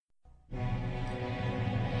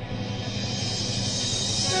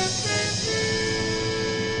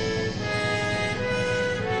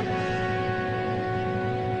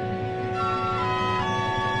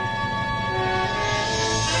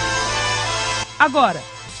Agora,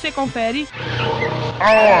 você confere...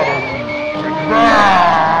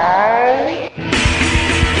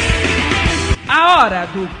 A Hora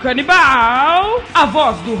do Canibal, a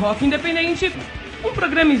voz do rock independente, um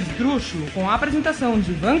programa esdrúxulo com a apresentação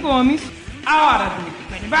de Van Gomes, A Hora do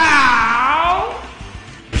Canibal...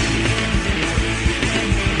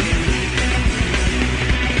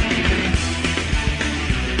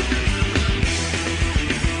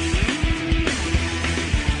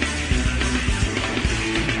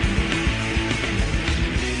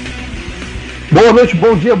 Boa noite,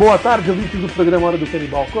 bom dia, boa tarde, ouvintes do programa Hora do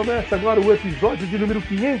Canibal. Começa agora o episódio de número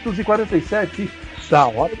 547 da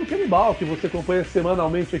Hora do Canibal, que você acompanha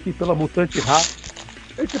semanalmente aqui pela Mutante Rádio.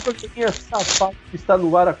 Esse programinha safado que está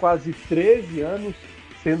no ar há quase 13 anos,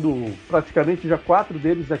 sendo praticamente já 4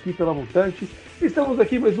 deles aqui pela Mutante. Estamos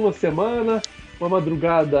aqui mais uma semana, uma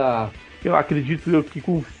madrugada, eu acredito que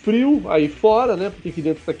com frio aí fora, né? Porque aqui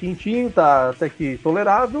dentro está quentinho, está até que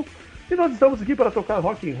tolerável. E nós estamos aqui para tocar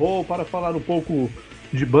rock and roll, para falar um pouco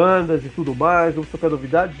de bandas e tudo mais, vamos tocar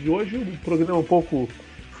novidades de hoje, um programa um pouco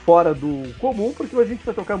fora do comum, porque a gente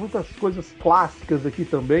vai tocar muitas coisas clássicas aqui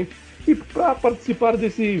também. E para participar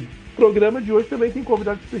desse programa de hoje também tem um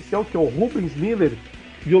convidado especial, que é o Rubens Miller,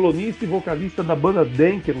 violonista e vocalista da banda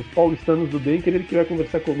Denker, os paulistanos do Denker, ele que vai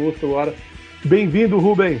conversar conosco agora. Bem-vindo,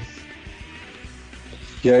 Rubens!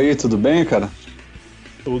 E aí, tudo bem, cara?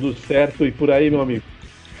 Tudo certo, e por aí, meu amigo?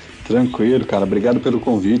 Tranquilo, cara. Obrigado pelo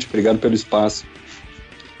convite, obrigado pelo espaço.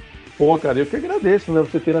 Pô, cara, eu que agradeço, né,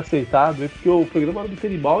 você ter aceitado, porque o programa do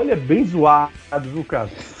Canibal, ele é bem zoado, viu, cara?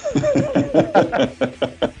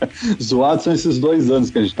 Zoado são esses 2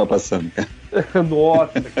 anos que a gente tá passando, cara.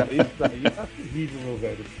 Nossa, cara, isso daí tá terrível, meu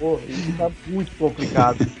velho. Pô, isso tá muito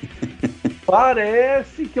complicado.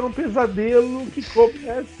 Parece que é um pesadelo que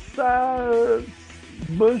começa a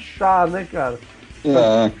manchar, né, cara?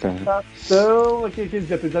 Cara. Quer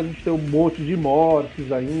dizer, apesar de a gente ter um monte de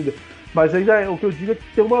mortes ainda, mas ainda o que eu digo é que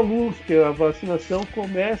tem uma luz, que a vacinação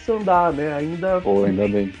começa a andar, né? Ainda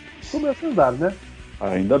bem. Começa a andar, né?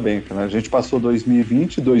 Ainda bem, cara. A gente passou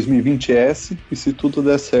 2020, 2020S, e se tudo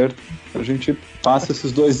der certo, a gente passa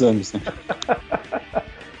esses 2 anos, né?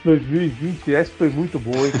 2020S foi muito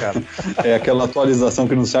bom, hein, cara? É aquela atualização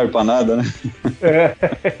que não serve pra nada, né?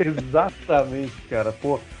 Exatamente, cara.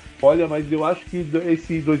 Pô, olha, mas eu acho que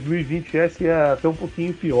esse 2020S é até um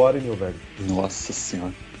pouquinho pior, hein, meu velho? Nossa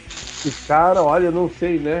senhora. E, cara, olha, eu não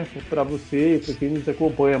sei, né, pra você, pra quem nos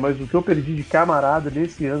acompanha, mas o que eu perdi de camarada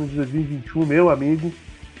nesse ano de 2021, meu amigo...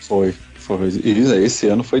 Foi. Esse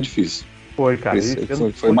ano foi difícil. Foi, cara.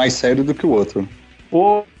 Foi mais sério do que o outro.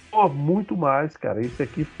 Pô, muito mais, cara. Esse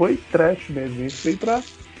aqui foi trash mesmo. Esse foi pra...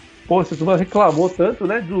 Pô, você turma reclamou tanto,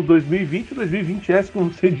 né, do 2020, 2020S,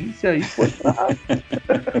 como você disse aí, foi pra...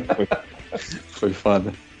 Foi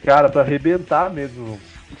foda. Cara, pra arrebentar mesmo.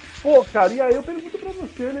 Pô, cara, e aí eu pergunto pra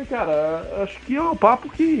você, né, cara, acho que é um papo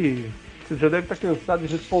que você já deve estar cansado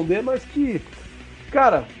de responder, mas que,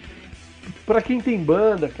 cara, pra quem tem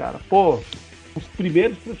banda, cara, pô, os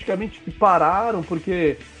primeiros praticamente que pararam,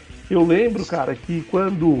 porque eu lembro, cara, que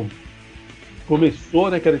quando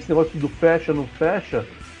começou, né, cara, esse negócio do fecha, não fecha,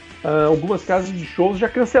 algumas casas de shows já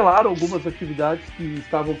cancelaram algumas atividades que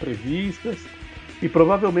estavam previstas e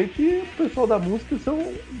provavelmente o pessoal da música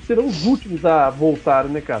serão os últimos a voltar,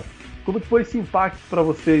 né, cara? Como que foi esse impacto pra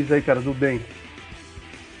vocês aí, cara, do Denker?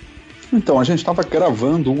 Então, a gente tava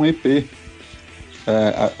gravando um EP.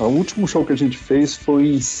 O último show que a gente fez foi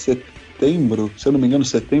em setembro, se eu não me engano,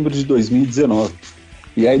 setembro de 2019.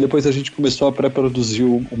 E aí depois a gente começou a pré-produzir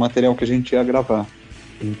o material que a gente ia gravar.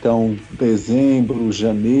 Então, dezembro,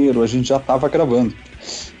 janeiro, a gente já estava gravando.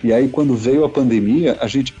 E aí, quando veio a pandemia, a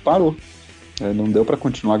gente parou. Não deu para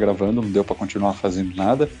continuar gravando, não deu para continuar fazendo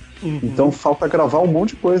nada. Uhum. Então, falta gravar um monte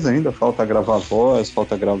de coisa ainda. Falta gravar voz,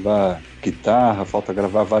 falta gravar guitarra, falta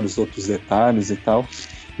gravar vários outros detalhes e tal.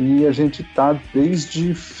 E a gente tá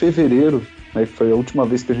desde fevereiro, né, que foi a última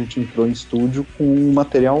vez que a gente entrou em estúdio com o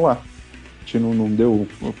material lá. A gente não deu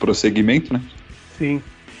o prosseguimento, né? Sim.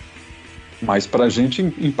 Mas pra gente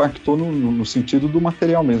impactou no sentido do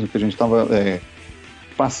material mesmo, que a gente tava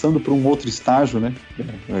passando por um outro estágio, né?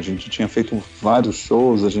 A gente tinha feito vários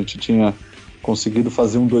shows, a gente tinha conseguido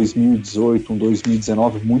fazer um 2018, um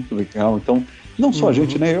 2019 muito legal. Então, não só a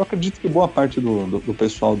gente, né? Eu acredito que boa parte do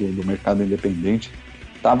pessoal do mercado independente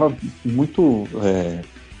tava muito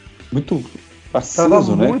aceso,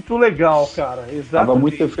 tava né? muito legal, cara. Exatamente. Tava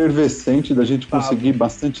muito efervescente da gente conseguir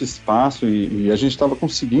bastante espaço e a gente tava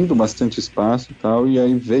conseguindo bastante espaço e tal, e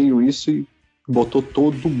aí veio isso e botou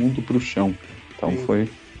todo mundo pro chão. Então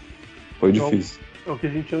foi difícil. É o que a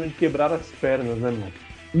gente chama de quebrar as pernas, né, meu?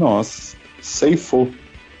 Nossa, ceifou.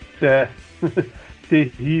 É,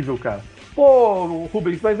 terrível, cara. Pô,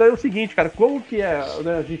 Rubens, mas aí é o seguinte, cara, como que é,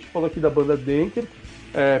 né, a gente falou aqui da banda Denker,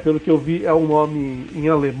 pelo que eu vi é um nome em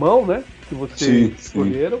alemão, né, que vocês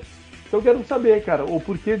escolheram. Então eu quero saber, cara, o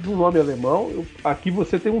porquê de um nome alemão. Aqui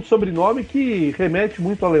você tem um sobrenome que remete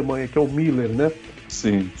muito à Alemanha, que é o Miller, né?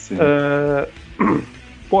 Sim.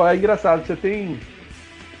 Pô, é engraçado, você tem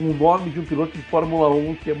um nome de um piloto de Fórmula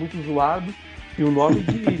 1 que é muito zoado e um nome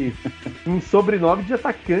de um sobrenome de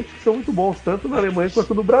atacantes que são muito bons, tanto na Alemanha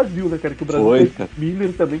quanto no Brasil, né, cara? Que o Brasil tem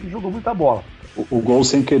Miller também, que jogou muita bola. O gol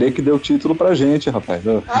sem querer que deu título pra gente, rapaz.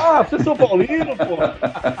 Ah, você é São Paulino, pô?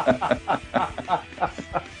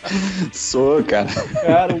 Sou, cara.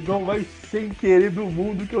 Cara, o gol mais sem querer do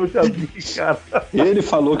mundo que eu já vi, cara. Ele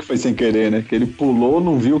falou que foi sem querer, né? Que ele pulou,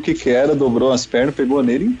 não viu o que era, dobrou as pernas, pegou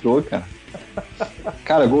nele e entrou, cara.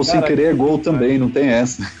 Cara, gol sem querer é gol também, não tem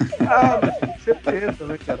essa. Ah, mas com certeza,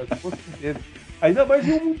 né, cara? Com certeza. Ainda mais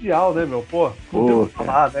em um mundial, né, meu? Pô, não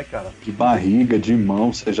falar, né, cara? De barriga, de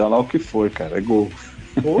mão, seja lá o que for, cara, é gol.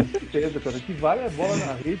 Com certeza, cara. Que vale a bola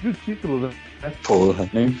na rede e o título, né? Porra,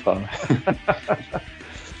 nem fala.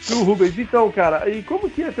 E o Rubens, então, cara, e como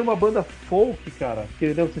que é ter uma banda folk, cara?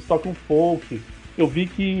 Que vocês tocam folk. Eu vi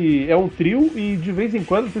que é um trio e de vez em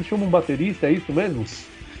quando vocês chamam um baterista, é isso mesmo?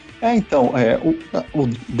 Então, o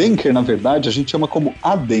Denker, na verdade, a gente chama como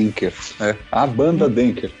a Denker, né? A banda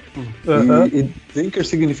Denker. E Denker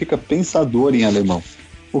significa pensador em alemão.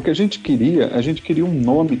 O que a gente queria um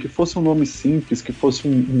nome que fosse um nome simples, que fosse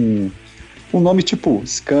um nome tipo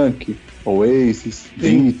Skunk, Oasis,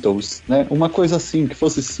 Beatles, né? Uma coisa assim, que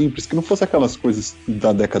fosse simples, que não fosse aquelas coisas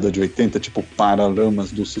da década de 80, tipo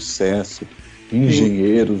Paralamas do Sucesso,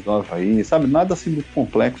 Engenheiros do Havaí, sabe? Nada assim muito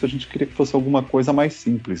complexo, a gente queria que fosse alguma coisa mais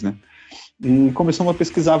simples, né? E começamos a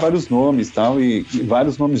pesquisar vários nomes e tal, e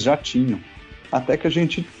vários nomes já tinham. Até que a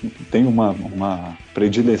gente tem uma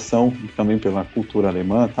predileção também pela cultura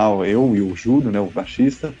alemã, tal, eu e o Júlio, né, o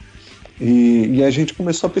baixista, e a gente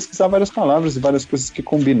começou a pesquisar várias palavras e várias coisas que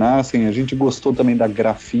combinassem. A gente gostou também da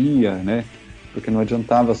grafia, né? Porque não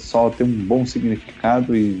adiantava só ter um bom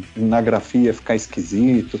significado e na grafia ficar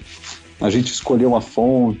esquisito. A gente escolheu a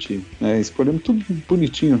fonte, né? Escolhemos tudo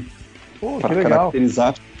bonitinho para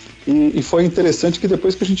caracterizar. E foi interessante que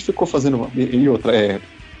depois que a gente ficou fazendo... E outra,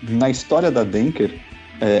 na história da Denker,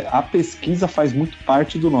 a pesquisa faz muito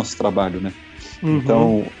parte do nosso trabalho, né?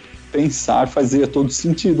 Então, pensar fazia todo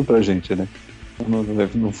sentido pra gente, né?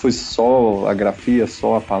 Não foi só a grafia,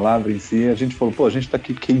 só a palavra em si. A gente falou, a gente tá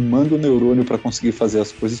aqui queimando o neurônio para conseguir fazer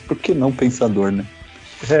as coisas, por que não pensador, né?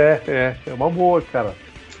 É uma boa, cara.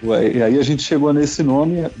 E aí a gente chegou nesse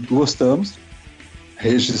nome, gostamos,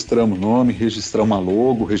 registramos o nome, registramos a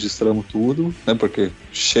logo, registramos tudo, né? Porque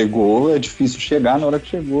chegou, é difícil chegar, na hora que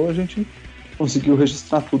chegou a gente conseguiu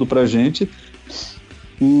registrar tudo pra gente.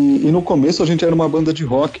 E no começo a gente era uma banda de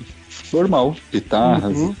rock normal,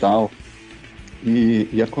 guitarras e tal.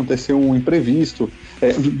 E aconteceu um imprevisto.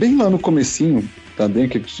 Bem lá no comecinho, também,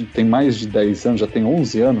 que tem mais de 10 anos, já tem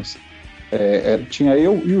 11 anos, tinha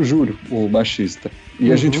eu e o Júlio, o baixista.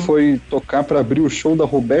 E a gente foi tocar para abrir o show da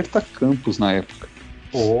Roberta Campos na época.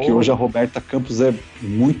 Que hoje a Roberta Campos é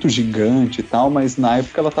muito gigante e tal, mas na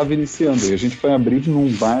época ela estava iniciando. E a gente foi abrir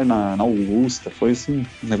num bar na Augusta. Foi assim,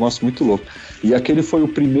 um negócio muito louco. E aquele foi o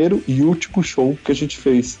primeiro e último show que a gente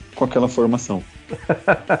fez com aquela formação.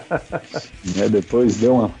 Depois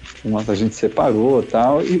deu a gente separou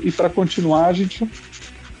tal, e para continuar a gente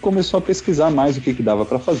começou a pesquisar mais o que dava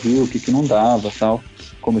para fazer, o que não dava tal.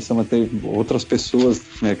 Começamos a ter outras pessoas,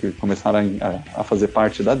 né, que começaram a fazer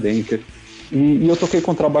parte da Denker. E eu toquei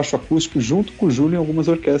contrabaixo acústico junto com o Júlio em algumas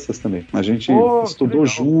orquestras também. A gente estudou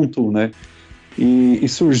junto, né? E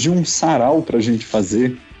surgiu um sarau pra gente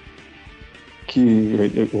fazer,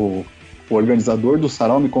 que o organizador do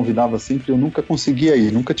sarau me convidava sempre, eu nunca conseguia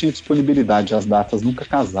ir, nunca tinha disponibilidade, as datas nunca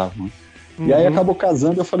casavam. Né? E aí acabou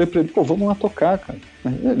casando, eu falei pra ele, vamos lá tocar, cara.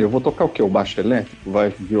 Eu vou tocar o quê? O baixo elétrico?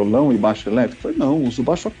 Vai violão e baixo elétrico? Eu falei, não, uso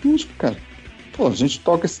baixo acústico, cara. A gente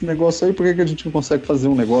toca esse negócio aí, por que a gente não consegue fazer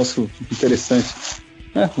um negócio interessante?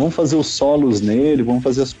 Vamos fazer os solos nele, vamos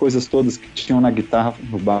fazer as coisas todas que tinham na guitarra,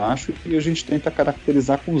 no baixo, e a gente tenta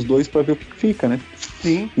caracterizar com os dois para ver o que fica, né?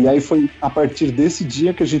 Sim. E aí foi a partir desse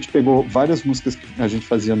dia que a gente pegou várias músicas que a gente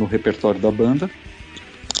fazia no repertório da banda,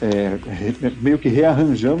 meio que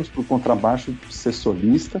rearranjamos para o contrabaixo ser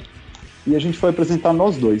solista, e a gente foi apresentar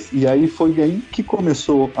nós dois. E aí foi aí que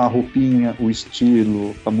começou a roupinha, o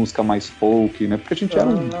estilo, a música mais folk, né? Porque a gente era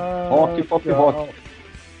um rock, pop rock.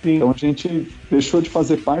 Sim. Então a gente deixou de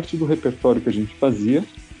fazer parte do repertório que a gente fazia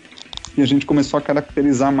e a gente começou a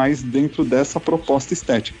caracterizar mais dentro dessa proposta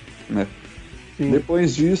estética, né? Sim.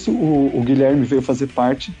 Depois disso, o Guilherme veio fazer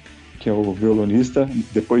parte que é o violonista.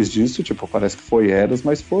 Depois disso, tipo, parece que foi eras,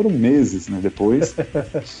 mas foram meses, né, depois.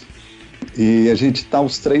 E a gente tá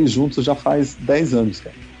os três juntos já faz 10 anos,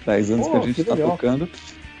 cara. 10 anos que a gente tá tocando.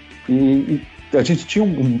 E a gente tinha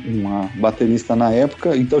uma baterista na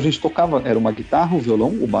época, então a gente tocava, era uma guitarra, o violão,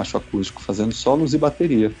 o baixo acústico fazendo solos e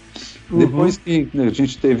bateria. Depois que a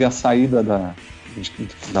gente teve a saída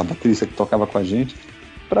da baterista que tocava com a gente,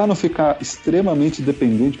 para não ficar extremamente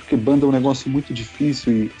dependente, porque banda é um negócio muito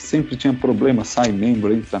difícil e sempre tinha problema, sai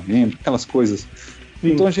membro, entra membro, aquelas coisas.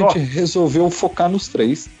 Sim, então a gente resolveu focar nos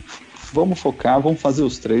três. Vamos focar, vamos fazer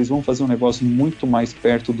os três, vamos fazer um negócio muito mais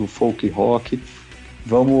perto do folk rock,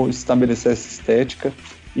 vamos estabelecer essa estética,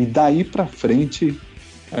 e daí pra frente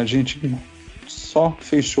a gente só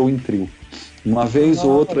fez show em trio. Uma vez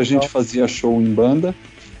ou outra a gente fazia show em banda,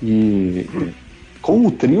 e com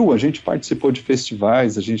o trio a gente participou de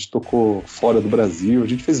festivais, a gente tocou fora do Brasil, a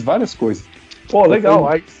gente fez várias coisas. Pô, legal,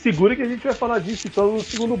 aí segura que a gente vai falar disso então no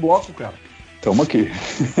segundo bloco, cara. Tamo aqui.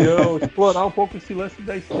 Eu explorar um pouco esse lance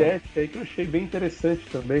da estética aí, que eu achei bem interessante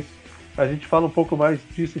também. A gente fala um pouco mais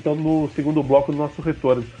disso então no segundo bloco do nosso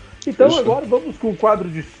retorno. Então agora vamos com o quadro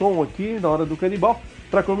de som aqui na hora do Canibal.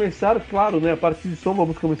 Para começar, claro, né, a parte de som,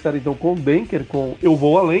 vamos começar então com o Denker, com Eu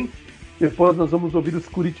Vou Além. Depois nós vamos ouvir os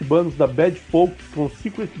curitibanos da Bad Folk com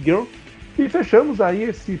Secret Girl. E fechamos aí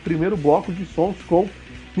esse primeiro bloco de sons com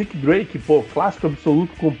Nick Drake, pô, clássico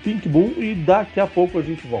absoluto com Pink Moon, e daqui a pouco a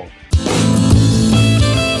gente volta.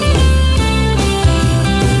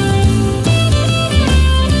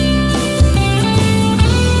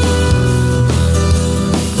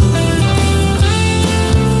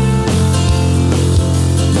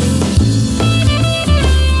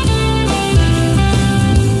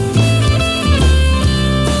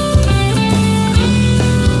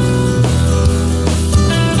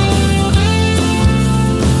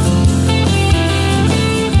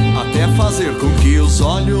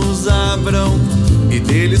 Olhos abram e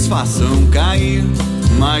deles façam cair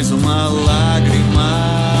mais uma lágrima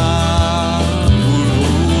por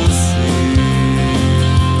você.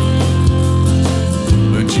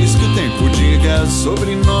 Antes que o tempo diga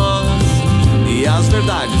sobre nós e as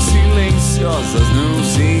verdades silenciosas não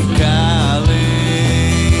se calem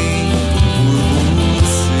por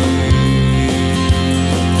você.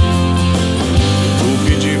 Vou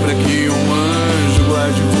pedir pra que um anjo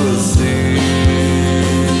guarde você.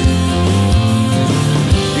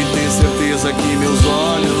 Que meus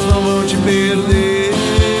olhos não vão te perder.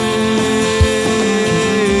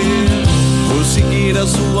 Vou seguir a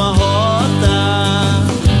sua rota,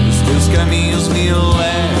 os teus caminhos me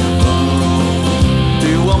levam.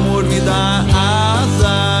 Teu amor me dá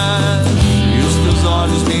asas e os teus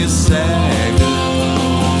olhos me cegam.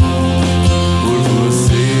 Por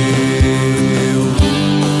você eu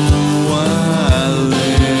vou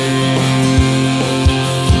além.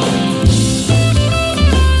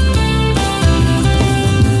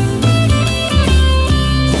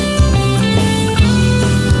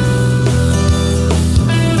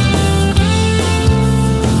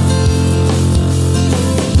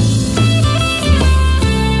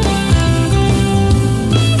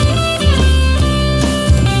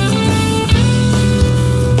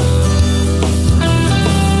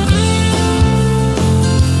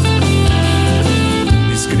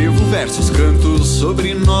 Versos, cantos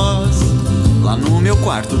sobre nós. Lá no meu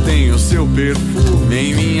quarto tem o seu perfume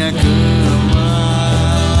em minha cama.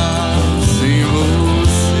 Sem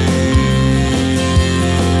você,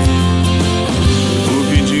 vou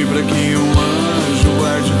pedir pra que um anjo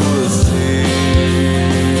guarde você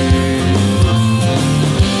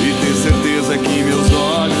e ter certeza que meus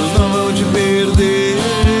olhos não vão te perder.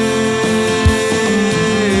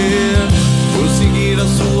 Vou seguir a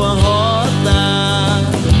sua rota,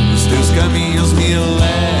 teus caminhos me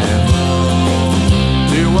levam,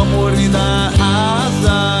 teu amor me dá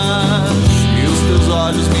asas e os teus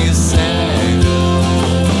olhos me cegam.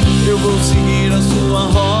 Eu vou seguir a sua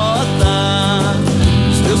rota,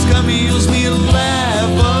 os teus caminhos me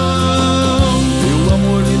levam, teu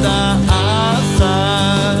amor me dá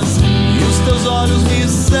asas e os teus olhos me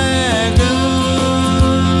cegam.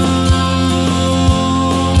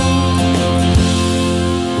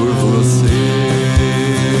 Por você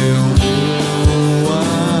eu vou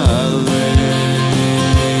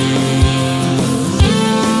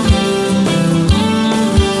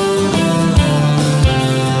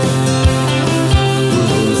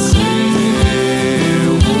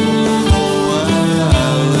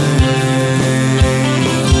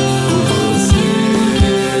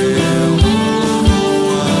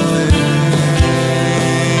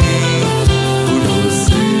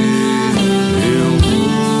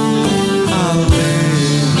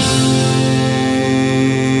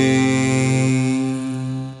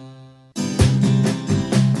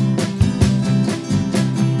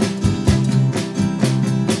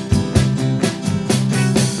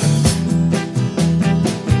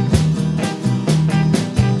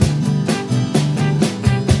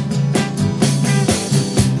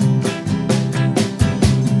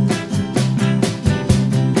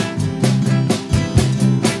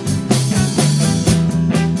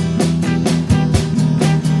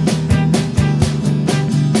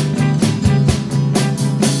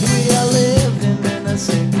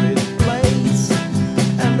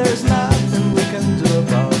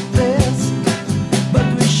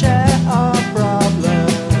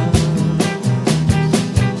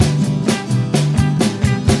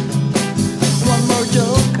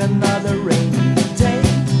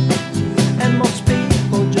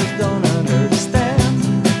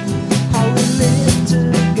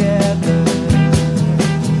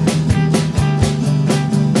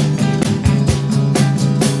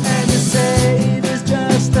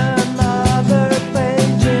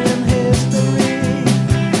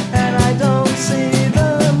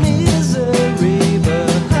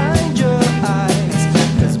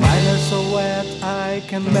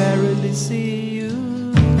can barely see you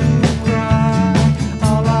cry.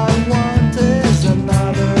 All I want is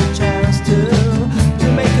another chance to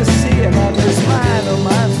make you see another smile on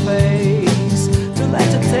my face, to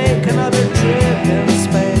let you take another trip in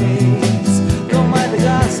space. Don't mind the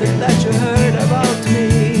gossip that you heard about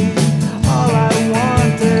me. All I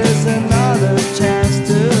want is another chance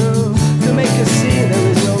to make you see there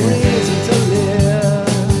is no reason to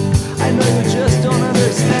live. I know you just don't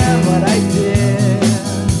understand what I did.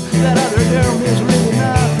 That other girl means really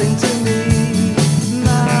nothing to me.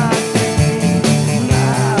 Nothing,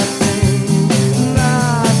 nothing,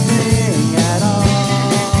 nothing at all.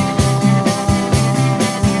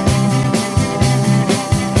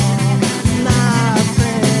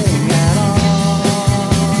 Nothing at all.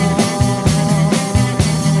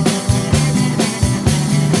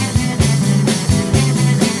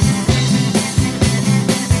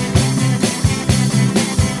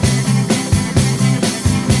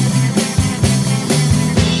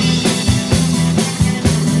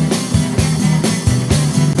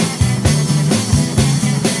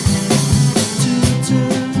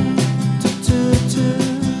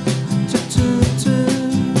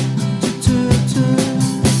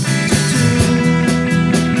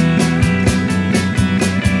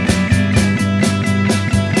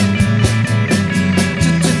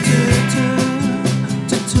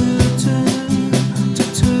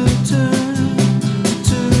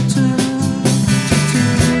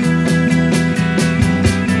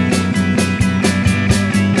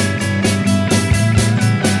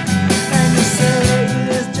 And you say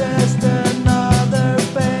it's just another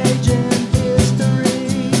page in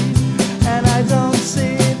history, and I don't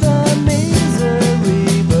see the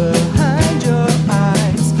misery behind your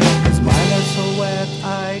eyes. 'Cause mine are so wet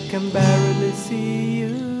I can barely see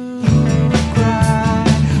you cry.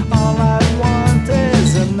 All I want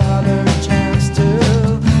is another chance to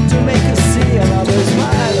make you see another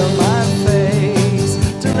smile on my face,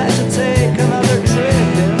 to let you take another trip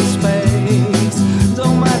in space.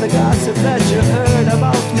 Don't mind the gossip that you heard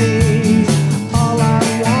about me. All I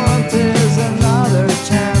want is another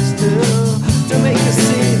chance to make you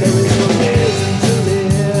see there is no reason to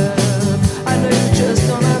live. I know you just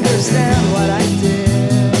don't understand what I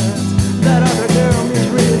did. That other girl means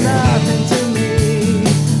really nothing to me.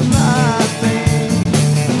 Nothing,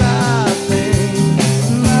 nothing,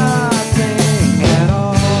 nothing at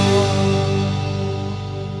all.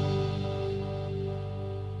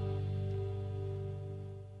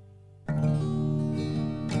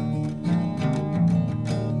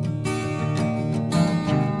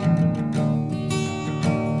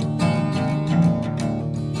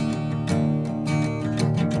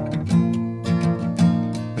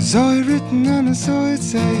 I saw it written and I saw it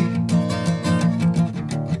say,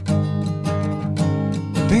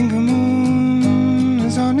 Bingo Moon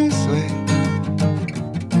is on its way.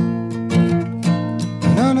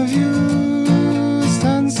 None of you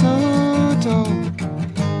stand so tall.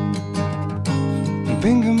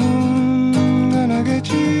 Bingo Moon gonna get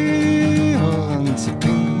you all. It's a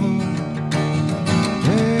Bingo Moon.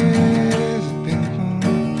 There's a Bingo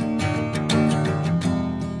Moon.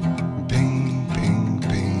 Bing, bing,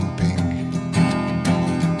 bing, bing.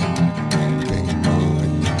 Bingo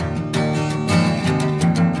Moon.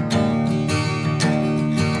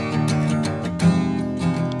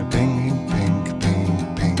 Bing, bing, bing,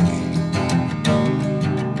 bing. Bingo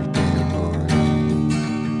Moon.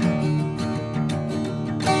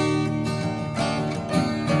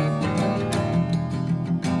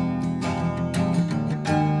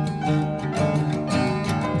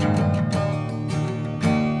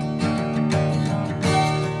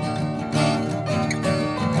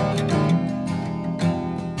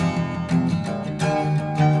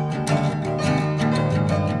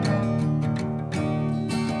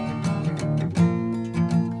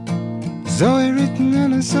 Saw it written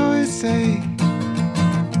and I saw it say,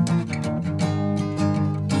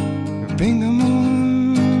 Bingo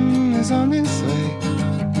Moon is on its way.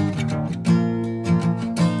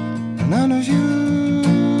 None of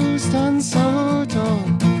you stand so tall.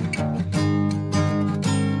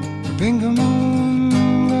 Bingo Moon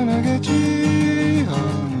gonna get you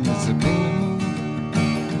home. It's a Bingo Moon.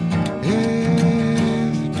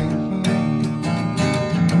 Yes, a Bingo Moon.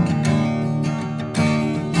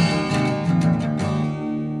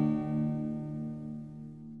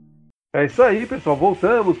 É isso aí, pessoal.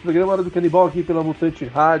 Voltamos. Programa Hora do Canibal aqui pela Mutante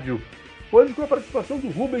Rádio. Hoje com a participação do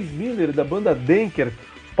Rubens Miller, da banda Denker,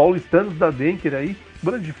 os paulistanos da Denker aí,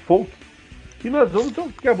 banda de folk. E nós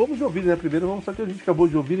acabamos de ouvir, né? Primeiro vamos saber que a gente acabou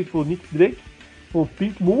de ouvir, que foi o Nick Drake, com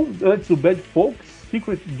Pink Moon, antes o Bad Folks,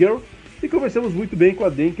 Secret Girl. E conversamos muito bem com a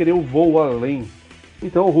Denker, Eu Vou Além.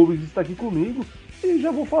 Então o Rubens está aqui comigo e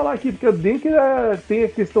já vou falar aqui, porque a Denker tem a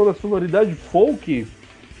questão da sonoridade folk,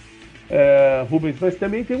 Rubens, mas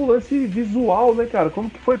também tem um lance visual, né, cara? Como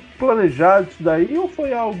que foi planejado isso daí? Ou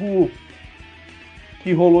foi algo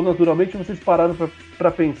que rolou naturalmente e vocês pararam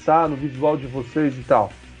para pensar no visual de vocês e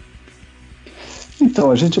tal?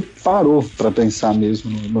 Então, a gente parou para pensar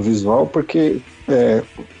mesmo no visual, porque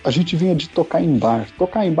a gente vinha de tocar em bar.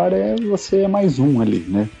 Tocar em bar você é mais um ali,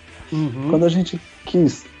 né? Uhum. Quando a gente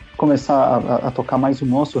quis começar a tocar mais o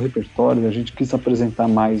nosso repertório, a gente quis apresentar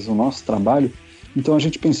mais o nosso trabalho, então a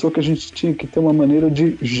gente pensou que a gente tinha que ter uma maneira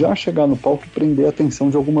de já chegar no palco e prender a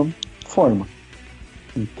atenção de alguma forma.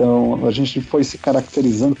 Então a gente foi se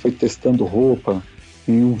caracterizando, foi testando roupa.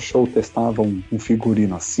 Em um show testava um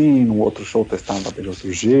figurino assim, no outro show testava de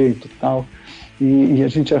outro jeito e tal. E a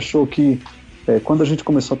gente achou que quando a gente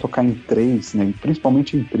começou a tocar em três, né,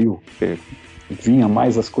 principalmente em trio, vinha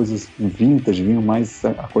mais as coisas vintage, vinha mais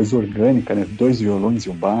a coisa orgânica, né, 2 violões e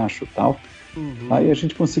um baixo e tal. Uhum. Aí a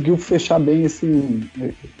gente conseguiu fechar bem esse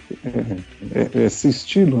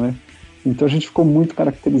estilo, né? Então a gente ficou muito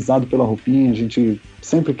caracterizado pela roupinha, a gente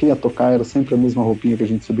sempre que ia tocar era sempre a mesma roupinha que a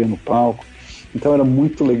gente subia no palco. Então era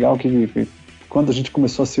muito legal que quando a gente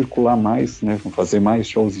começou a circular mais, né, fazer mais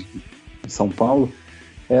shows em São Paulo,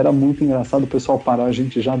 era muito engraçado o pessoal parar a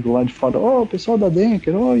gente já do lado de fora. O pessoal da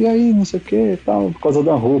Denker, e aí, não sei o que e tal, por causa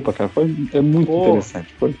da roupa, cara. É muito interessante.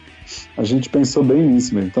 A gente pensou bem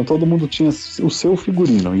nisso mesmo. Então todo mundo tinha o seu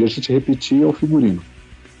figurino e a gente repetia o figurino.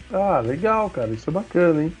 Ah, legal, cara. Isso é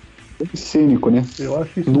bacana, hein? Cênico, né? Eu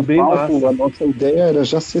acho isso no bem palco, massa. A nossa ideia era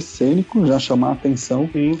já ser cênico, já chamar a atenção.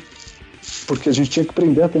 Sim. Porque a gente tinha que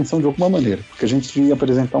prender a atenção de alguma maneira. Porque a gente ia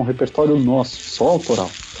apresentar um repertório nosso, só autoral.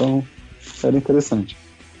 Então, era interessante.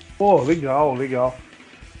 Pô, legal.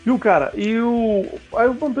 Viu, cara? Aí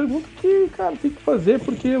uma pergunta que, cara, tem que fazer,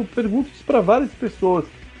 porque eu pergunto isso pra várias pessoas.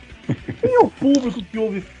 Quem é o público que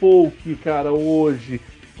ouve folk, cara, hoje?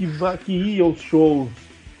 Que ia aos shows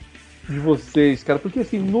de vocês, cara? Porque,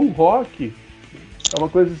 assim, no rock, é uma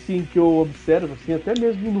coisa, assim, que eu observo, assim, até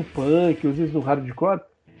mesmo no punk, às vezes no hardcore,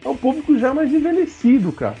 é um público já mais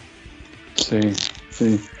envelhecido, cara.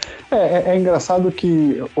 Sim. É engraçado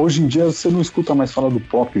que hoje em dia você não escuta mais falar do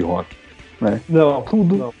pop rock, né? Não.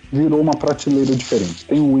 Tudo virou uma prateleira diferente.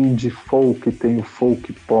 Tem o indie folk, tem o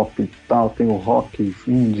folk pop e tal, tem o rock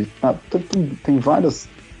indie, tem várias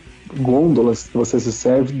gôndolas que você se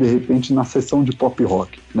serve de repente na seção de pop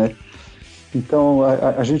rock, né? Então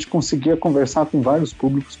a gente conseguia conversar com vários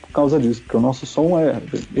públicos por causa disso, porque o nosso som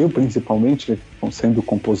eu principalmente, sendo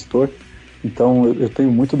compositor, então eu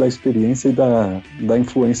tenho muito da experiência e da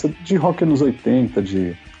influência de rock nos 80,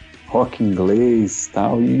 de rock inglês e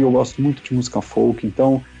tal, e eu gosto muito de música folk,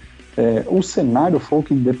 então o cenário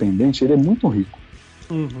folk independente, ele é muito rico.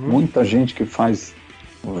 Uhum. Muita gente que faz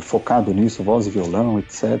focado nisso, voz e violão,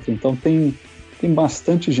 etc. Então tem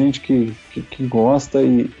bastante gente que gosta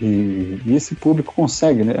e esse público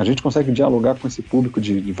consegue, né? A gente consegue dialogar com esse público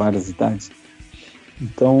de várias idades.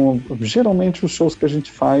 Então, geralmente os shows que a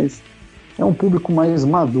gente faz é um público mais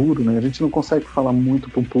maduro, né? A gente não consegue falar muito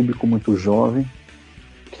para um público muito jovem,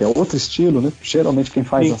 que é outro estilo, né? Geralmente quem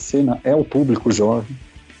faz a cena é o público jovem.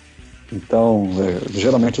 Então,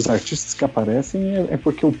 geralmente os artistas que aparecem é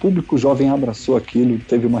porque o público jovem abraçou aquilo,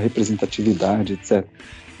 teve uma representatividade, etc.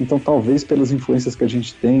 Então, talvez pelas influências que a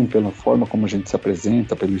gente tem, pela forma como a gente se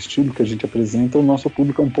apresenta, pelo estilo que a gente apresenta, o nosso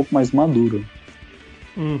público é um pouco mais maduro.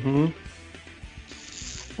 Uhum.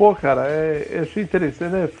 Pô, cara, eu achei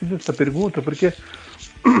interessante, né? Fiz essa pergunta porque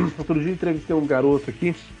outro dia entrevistei um garoto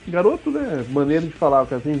aqui. Garoto, né? Maneira de falar, o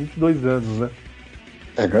cara tem 22 anos, né?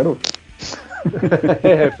 É garoto.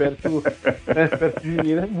 Perto de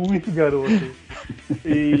mim, é muito garoto.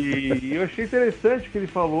 E eu achei interessante o que ele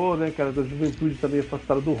falou, né, cara, da juventude também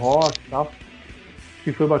afastada do rock e tal,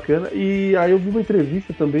 que foi bacana. E aí eu vi uma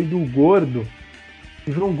entrevista também do Gordo,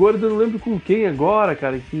 o João Gordo, eu não lembro com quem agora,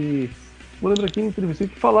 cara, que não lembro quem entrevistei,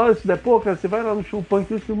 que falava isso, né, pô, cara, você vai lá no show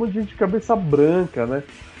punk e tem um monte de gente de cabeça branca, né?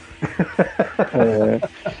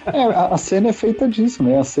 A cena é feita disso,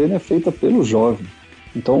 né? A cena é feita pelo jovem.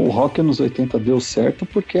 Então o rock nos 80 deu certo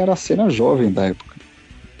porque era a cena jovem da época.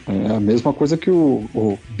 É a mesma coisa que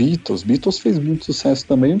o Beatles. Beatles fez muito sucesso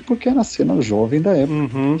também porque era a cena jovem da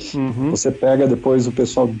época. Uhum. Você pega depois o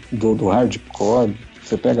pessoal do hardcore,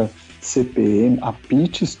 você pega CPM, a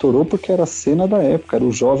Pitty estourou porque era a cena da época, era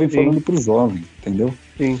o jovem falando pro jovem, entendeu?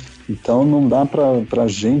 Sim. Então não dá pra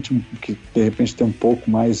gente que de repente tem um pouco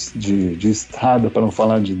mais de estrada, para não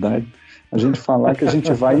falar de idade, a gente falar que a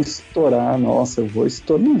gente vai estourar, nossa, eu vou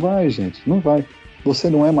estourar. Não vai, gente, não vai. Você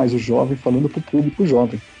não é mais o jovem falando pro público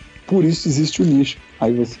jovem. Por isso existe o nicho.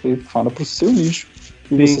 Aí você fala pro seu nicho.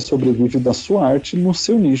 e Sim. você sobrevive da sua arte no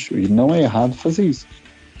seu nicho. E não é errado fazer isso.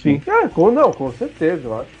 Sim. Com certeza.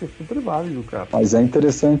 Eu acho que é super válido, cara. Mas é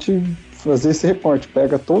interessante fazer esse recorte.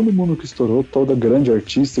 Pega todo mundo que estourou, toda grande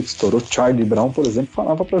artista que estourou. Charlie Brown, por exemplo,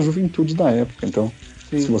 falava para a juventude da época. Então,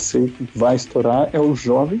 se você vai estourar, é o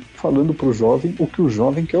jovem falando pro jovem o que o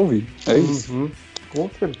jovem quer ouvir. É isso. Uhum. Com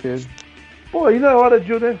certeza. Pô, aí na hora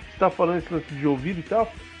de, né, você tá falando esse lance de ouvido e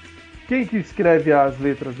tal, quem que escreve as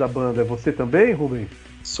letras da banda? É você também, Rubem?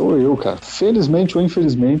 Sou eu, cara. Felizmente ou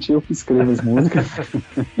infelizmente, eu que escrevo as músicas.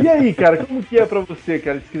 E aí, cara, como que é pra você,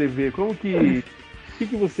 cara, escrever? Como que... O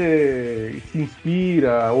que você se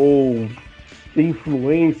inspira ou tem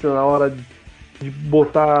influência na hora de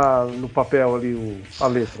botar no papel ali a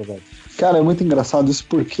letra, velho? Cara, é muito engraçado isso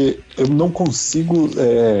porque eu não consigo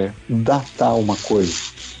datar uma coisa.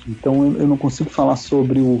 Então eu não consigo falar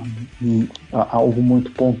sobre algo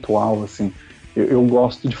muito pontual, assim. Eu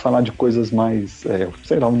gosto de falar de coisas mais,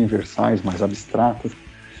 sei lá, universais, mais abstratas.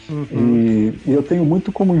 E eu tenho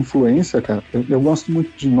muito como influência, cara, eu gosto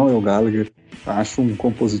muito de Noel Gallagher, acho um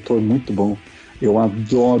compositor muito bom. Eu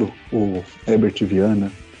adoro o Herbert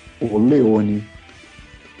Viana, o Leone.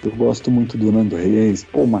 Eu gosto muito do Nando Reis,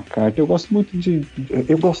 Paul McCartney. Eu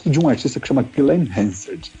gosto de um artista que chama Glen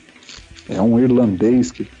Hansard. É um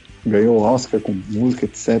irlandês que ganhou Oscar com música,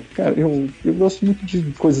 etc. Cara, eu gosto muito de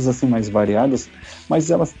coisas assim mais variadas, mas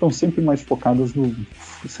elas estão sempre mais focadas no,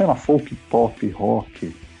 sei lá, folk, pop,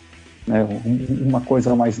 rock, né? Uma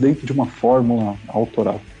coisa mais dentro de uma fórmula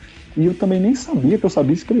autoral. E eu também nem sabia que eu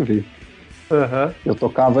sabia escrever. Uhum. Eu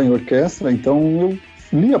tocava em orquestra, então eu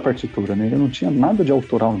li a partitura, né? Eu não tinha nada de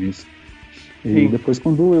autoral nisso. E depois,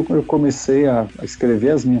 quando eu comecei a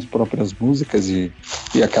escrever as minhas próprias músicas e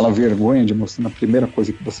aquela vergonha de mostrar a primeira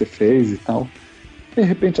coisa que você fez e tal, de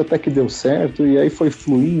repente até que deu certo, e aí foi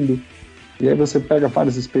fluindo, e aí você pega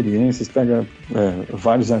várias experiências, pega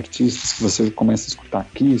vários artistas que você começa a escutar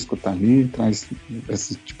aqui, escutar ali, traz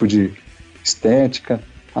esse tipo de estética.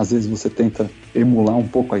 Às vezes você tenta emular um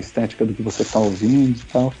pouco a estética do que você está ouvindo e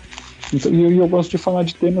tal. Então, e eu gosto de falar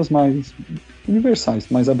de temas mais universais,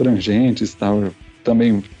 mais abrangentes, tal. Eu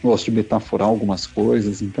também gosto de metaforar algumas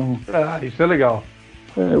coisas, então... isso é legal.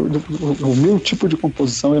 O meu tipo de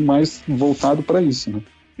composição é mais voltado para isso, né?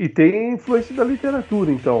 E tem influência da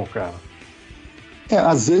literatura, então, cara.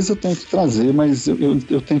 Às vezes eu tento trazer, mas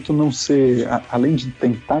eu tento não ser... Além de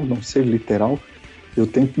tentar não ser literal, eu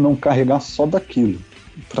tento não carregar só daquilo,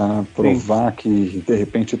 para provar que, de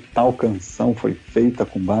repente, tal canção foi feita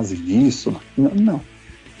com base nisso. Não.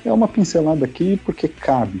 É uma pincelada aqui porque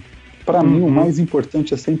cabe. Para mim, o mais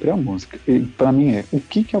importante é sempre a música. Para mim o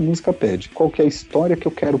que a música pede, qual que é a história que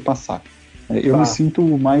eu quero passar. Eu me sinto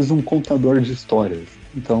mais um contador de histórias.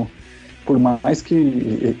 Então, por mais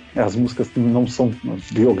que as músicas não são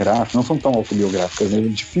biográficas, não são tão autobiográficas, é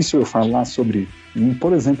difícil eu falar sobre,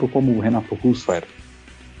 por exemplo, como o Renato Russo era.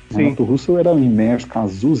 Renato Russo era imerso,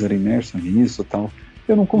 Cazuza era imerso nisso e tal.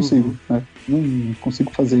 Eu não consigo, né? Não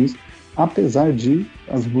consigo fazer isso. Apesar de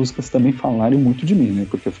as músicas também falarem muito de mim, né?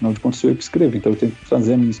 Porque afinal de contas sou eu que escrevo, então eu tenho que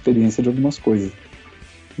trazer a minha experiência de algumas coisas.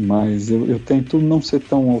 Mas eu tento não ser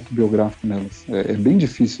tão autobiográfico nelas. É bem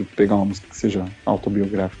difícil pegar uma música que seja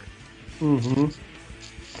autobiográfica.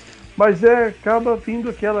 Mas acaba vindo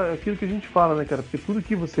aquilo que a gente fala, né, cara? Porque tudo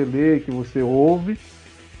que você lê, que você ouve,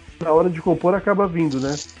 na hora de compor acaba vindo,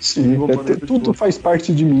 né? Sim, tudo faz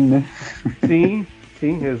parte de mim, né? Sim,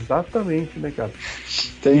 exatamente, né, cara?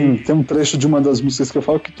 Tem um trecho de uma das músicas que eu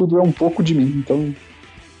falo que tudo é um pouco de mim, então...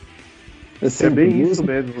 É bem isso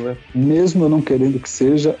mesmo, né? Mesmo eu não querendo que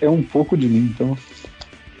seja, é um pouco de mim, então...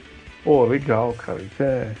 Pô, legal, cara.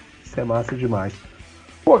 Isso é massa demais.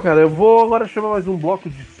 Pô, cara, eu vou agora chamar mais um bloco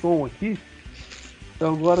de som aqui.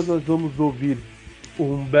 Então agora nós vamos ouvir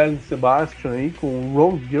um Belle Sebastian aí com o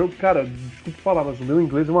Wrong Girl. Cara, desculpa falar, mas o meu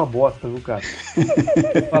inglês é uma bosta, viu, cara?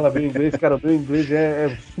 Fala bem inglês, cara, o meu inglês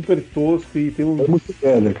é super tosco e tem uns muito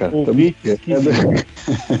velho, cara. Ouvintes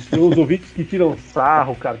tem uns ouvintes que tiram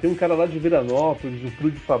sarro, cara. Tem um cara lá de Veranópolis, o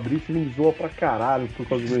Prude Fabrício, ele me zoa pra caralho por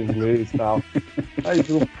causa do meu inglês e tal. Aí,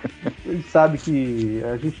 ele sabe que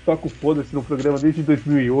a gente toca o foda-se no programa desde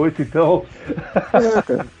 2008, então...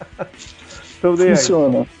 cara. Então,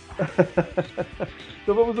 funciona.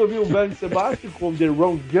 Então vamos ouvir o Belle Sebastian com The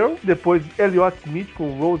Wrong Girl, depois Elliott Smith com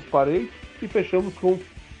Rose Parade e fechamos com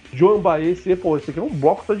Joan Baez. E, pô, esse aqui é um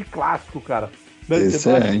bloco só de clássico, cara. Belle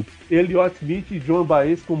Sebastian, Elliott Smith e Joan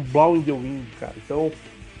Baez com Blowin the Wind, cara. Então,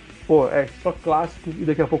 pô, é só clássico e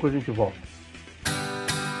daqui a pouco a gente volta.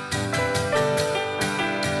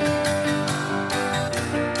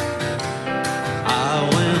 I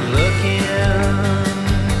went looking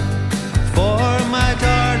for my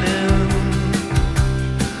darling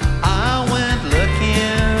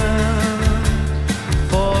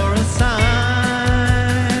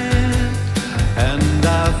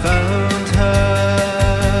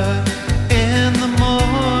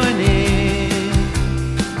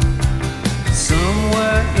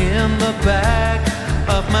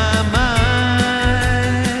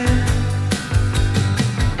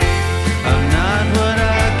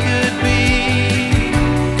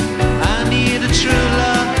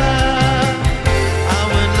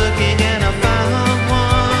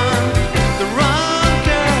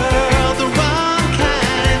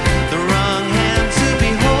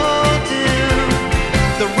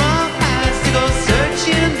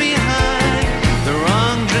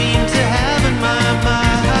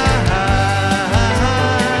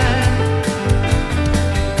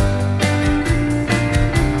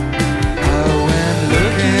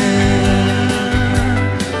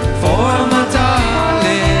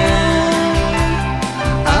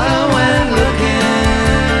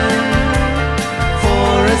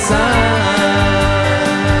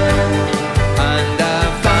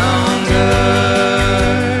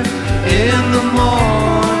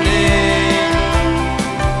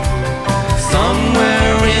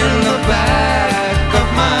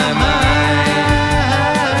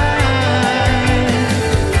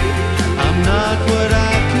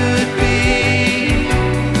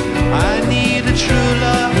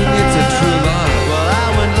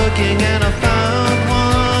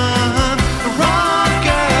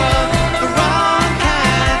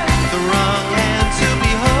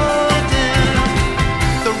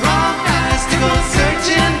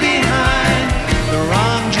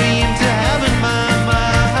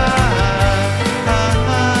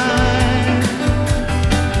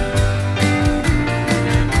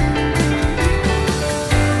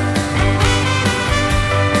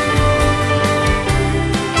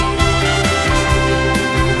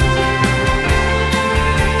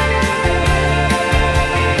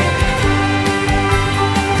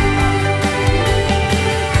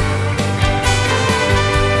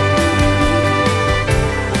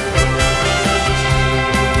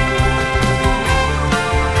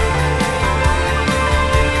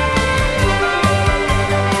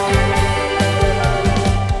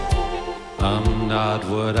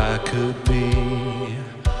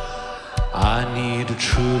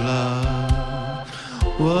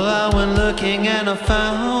love. Well, I went looking and I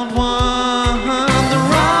found one. The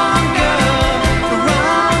wrong girl, the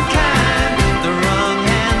wrong kind, the wrong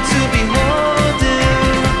hand to be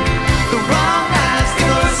holding, the wrong eyes to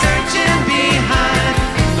go searching behind,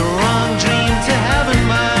 the wrong dream to have in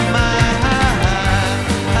my mind.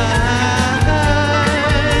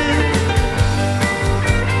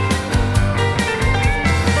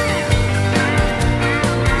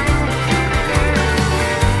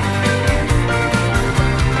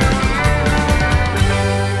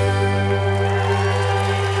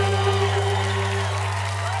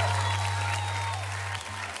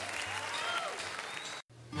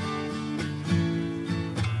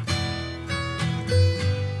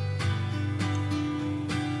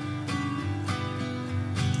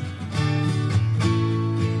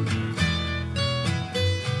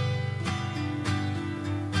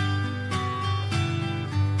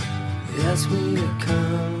 They asked me to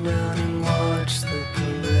come down and watch the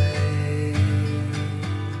parade,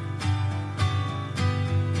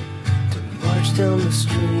 to march down the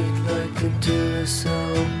street like a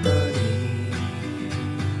Duracell bunny,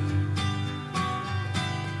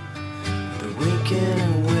 the winking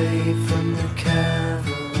away from the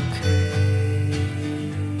cavalcade,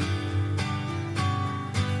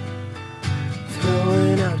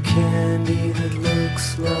 throwing out candy that looks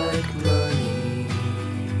like money.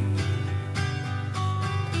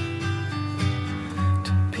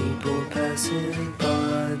 People passing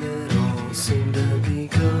by that all seem to be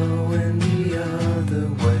going the other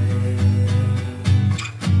way.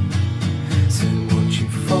 Said, won't you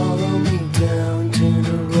follow me down to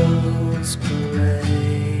the Rose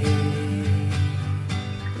Parade?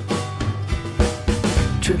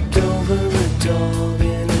 Tripped over a dog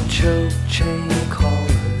in a choke chain collar.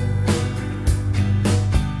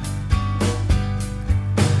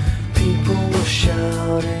 People were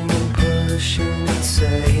shouting and pushing and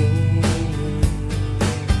saying,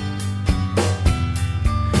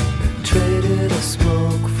 and traded a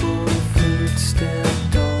smoke for a food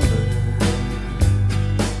stamp dollar.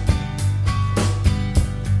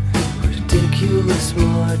 Ridiculous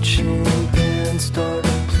marching band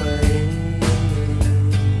started playing.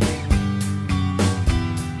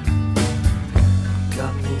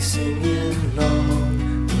 Got me singing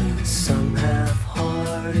along with some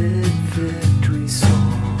half-hearted victory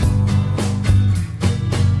song.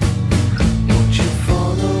 Won't you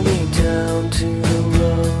follow me down to the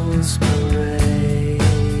Rose Parade?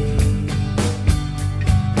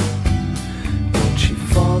 Won't you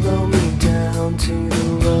follow me down to the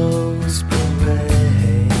Rose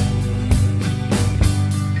Parade?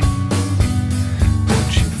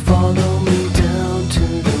 Won't you follow me down to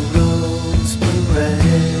the Rose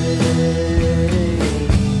Parade?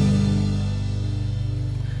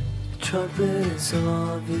 The trumpet is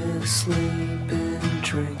obviously been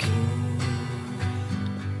drinking,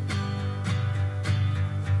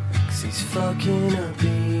 'cause he's fucking up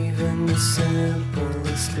even the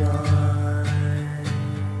simplest lines.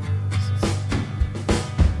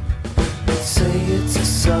 Say it's a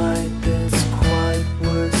sight that's quite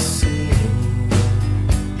worth seeing.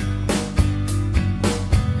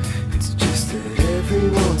 It's just that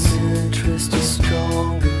everyone's interest is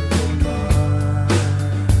stronger than mine.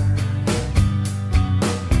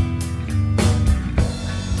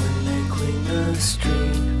 When they clean the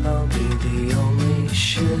street, I'll be the only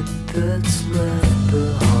shit that's left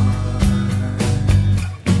behind.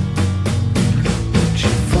 Won't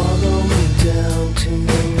you follow me down to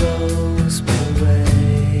the Rose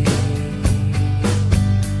Parade?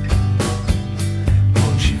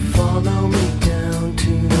 Won't you follow me down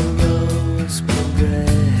to the Rose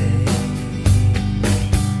Parade?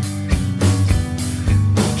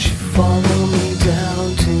 Won't you follow me down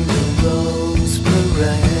to the Rose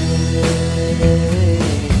Parade?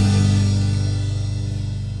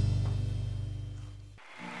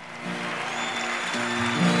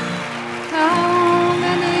 How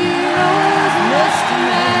many years must a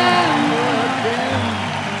man walk down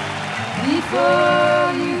before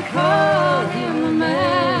you call him a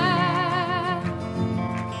man?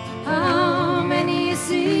 How many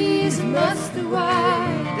seas must the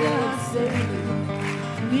white dove sail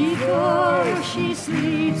before she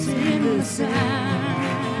sleeps in the sand?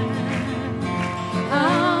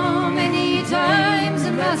 How many times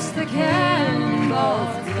must the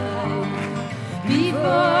cannonballs fly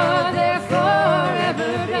before they're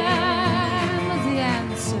forever damned?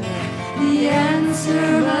 The answer,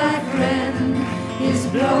 my friend, is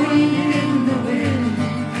blowing in the wind.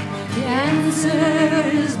 The answer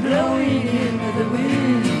is blowing in the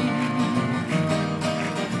wind.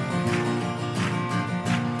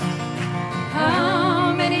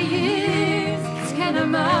 How many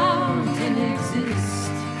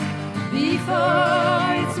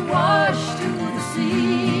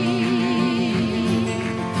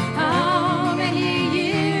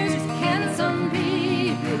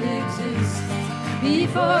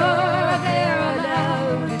before they're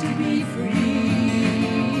allowed to be free.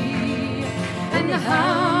 And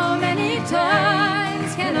how many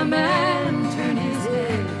times can a man turn his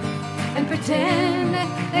head and pretend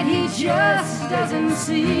that he just doesn't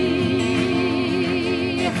see?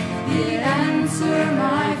 The answer,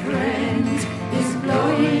 my friends, is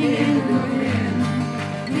blowing in the wind.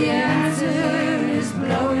 The answer is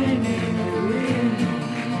blowing in the wind.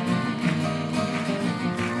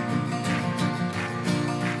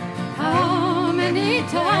 How many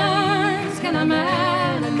times can a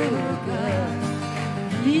man look up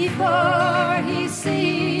before he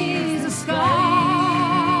sees the sky?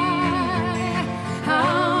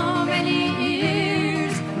 How many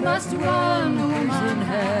ears must one woman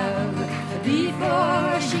have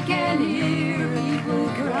before she can hear people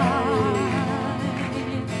cry?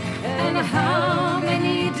 And how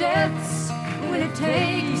many deaths will it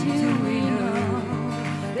take till we know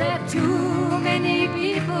that too many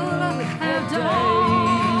people have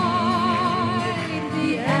died?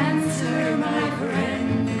 The answer, my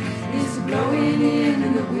friend, is blowing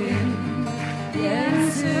in the wind. The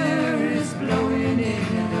answer is blowing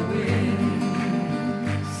in the wind.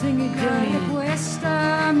 Sing it, Johnny.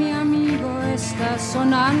 Respuesta, mi amigo, está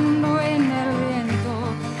sonando en el viento.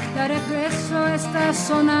 La respuesta está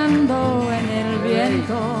sonando en el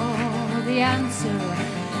viento.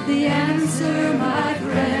 The answer, my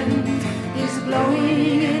friend, is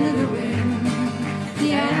blowing in the wind.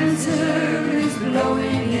 The answer is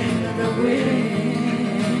blowing in the wind.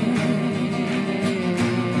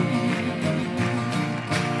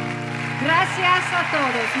 Gracias a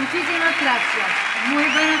todos. Muchísimas gracias. Muy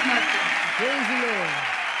buenas noches.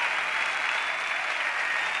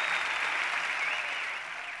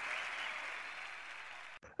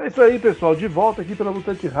 É isso aí, pessoal. De volta aqui pela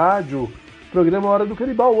Mutante Rádio. Programa Hora do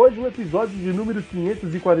Canibal. Hoje um episódio de número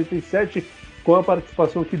 547 com a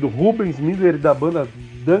participação aqui do Rubens Miller da banda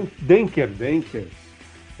Denker.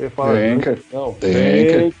 Eu falo Denker. Não,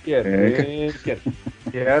 Denker. Denker.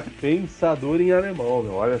 Que é pensador em alemão,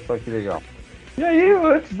 meu. Olha só que legal. E aí,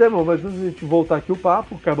 antes da gente voltar aqui o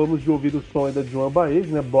papo, acabamos de ouvir o som ainda de Joan Baez,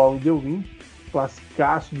 né? Blowin,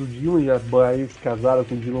 classicaço do Dylan, e a Baez casaram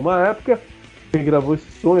com o Dylan uma época. Quem gravou esse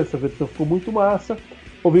som, essa versão ficou muito massa.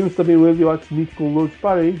 Ouvimos também o Elliott com Load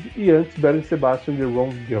Parade e antes Belle e Sebastian The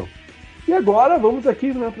Wrong Girl. E agora vamos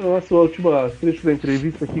aqui, né, para a nossa última trecho da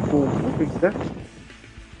entrevista aqui com o Rubens, né?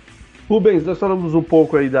 Rubens, nós falamos um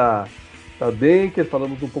pouco aí da Denker,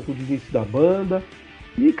 falamos um pouco do início da banda.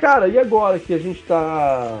 E, cara, e agora que a gente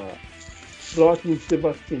tá próximo de ser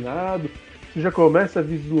vacinado, você já começa a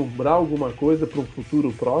vislumbrar alguma coisa para um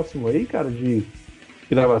futuro próximo aí, cara, de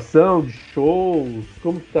gravação, de shows?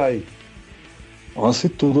 Como que tá aí? Nossa, se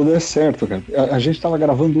tudo der certo, cara. A gente estava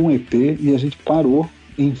gravando um EP e a gente parou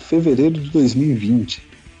em fevereiro de 2020.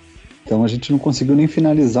 Então a gente não conseguiu nem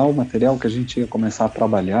finalizar o material que a gente ia começar a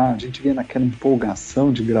trabalhar. A gente veio naquela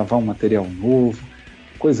empolgação de gravar um material novo,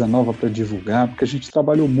 coisa nova para divulgar, porque a gente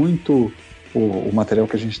trabalhou muito o material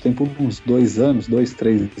que a gente tem por uns 2 anos, 2,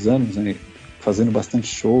 3 anos, né, fazendo bastante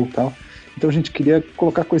show e tal. Então a gente queria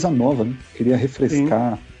colocar coisa nova, né? Queria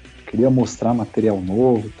refrescar, queria mostrar material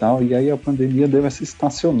novo e tal, e aí a pandemia deu essa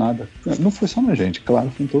estacionada. Não foi só na gente,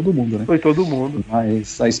 claro, foi em todo mundo, né? Foi todo mundo.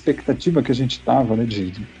 Mas a expectativa que a gente tava, né,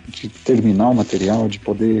 de terminar o material, de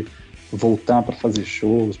poder voltar para fazer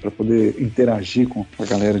shows, para poder interagir com a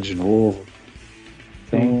galera de novo.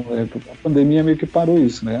 Então, a pandemia meio que parou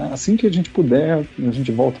isso, né? Assim que a gente puder, a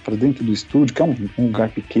gente volta para dentro do estúdio, que é um lugar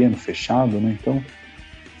pequeno, fechado, né? Então,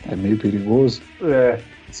 é meio perigoso.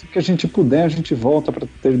 Assim que a gente puder, a gente volta para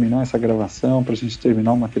terminar essa gravação, pra gente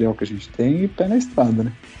terminar o material que a gente tem e pé na estrada,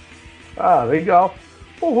 né? Ah, legal.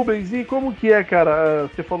 Ô, Rubens, e como que é, cara?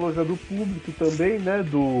 Você falou já do público também, né?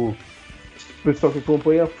 Do pessoal que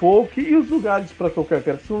acompanha folk. E os lugares para tocar,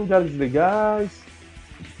 cara? São lugares legais?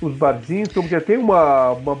 Os barzinhos? Como que é? Tem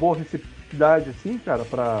uma boa receptividade, assim, cara,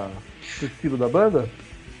 para o estilo da banda?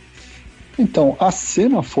 Então, a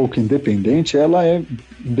cena folk independente, ela é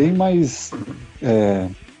bem mais,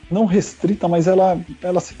 não restrita, mas ela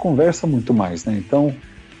se conversa muito mais, né? Então,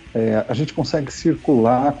 a gente consegue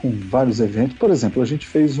circular com vários eventos. Por exemplo, a gente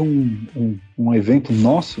fez um evento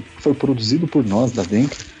nosso, que foi produzido por nós, da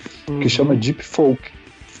Denker, que chama Deep Folk.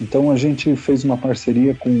 Então, a gente fez uma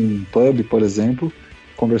parceria com um pub, por exemplo,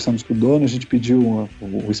 conversamos com o dono, a gente pediu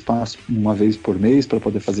o espaço uma vez por mês para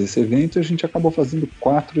poder fazer esse evento, e a gente acabou fazendo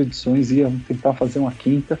 4 edições, ia tentar fazer uma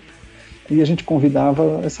 5ª, e a gente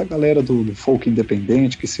convidava essa galera do folk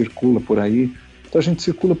independente que circula por aí. Então a gente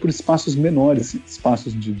circula por espaços menores,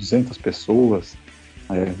 espaços de 200 pessoas,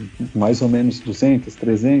 mais ou menos 200,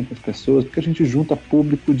 300 pessoas, porque a gente junta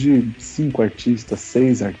público de 5 artistas,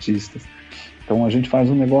 6 artistas. Então a gente faz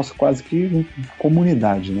um negócio quase que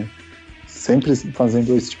comunidade, né? Sempre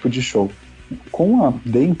fazendo esse tipo de show. Com a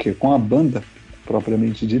Denker, com a banda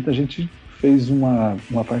propriamente dita, a gente fez uma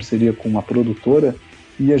parceria com uma produtora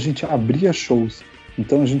e a gente abria shows.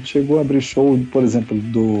 Então a gente chegou a abrir show, por exemplo,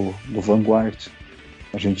 do Vanguard,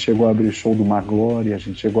 a gente chegou a abrir show do Maglória, a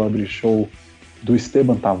gente chegou a abrir show do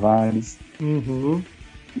Esteban Tavares,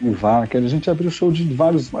 e Vaca, a gente abriu show de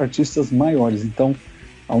vários artistas maiores. Então,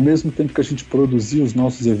 ao mesmo tempo que a gente produzia os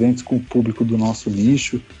nossos eventos com o público do nosso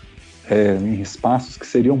nicho, em espaços que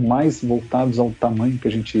seriam mais voltados ao tamanho que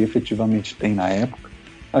a gente efetivamente tem na época,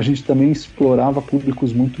 a gente também explorava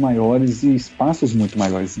públicos muito maiores e espaços muito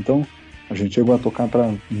maiores. Então, a gente chegou a tocar para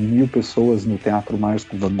 1.000 pessoas no Teatro Mars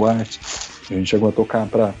com Vanguard, a gente chegou a tocar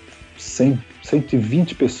para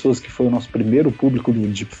 120 pessoas, que foi o nosso primeiro público do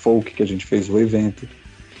Deep Folk que a gente fez o evento.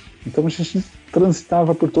 Então a gente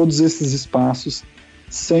transitava por todos esses espaços,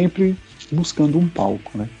 sempre buscando um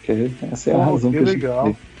palco, né? Essa é a razão que a gente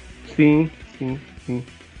legal. Sim.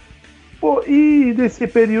 Pô, e nesse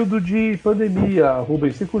período de pandemia,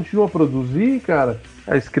 Rubens, você continua a produzir, cara?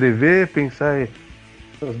 A escrever, pensar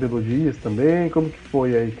nas melodias também? Como que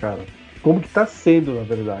foi aí, cara? Como que tá sendo, na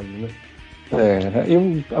verdade, né?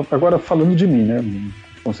 Eu, agora falando de mim, né? Não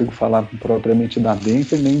consigo falar propriamente da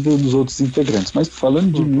Denker nem dos outros integrantes, mas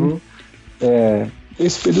falando de mim,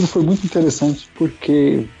 esse período foi muito interessante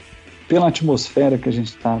porque pela atmosfera que a gente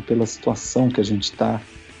está, pela situação que a gente está,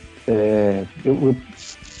 eu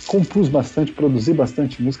compus bastante, produzi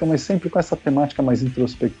bastante música, mas sempre com essa temática mais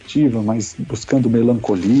introspectiva, mais buscando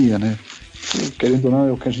melancolia, né? Querendo ou não,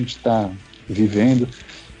 é o que a gente está vivendo.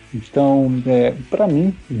 Então, para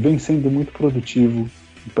mim, vem sendo muito produtivo,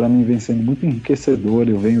 para mim vem sendo muito enriquecedor.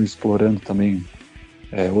 Eu venho explorando também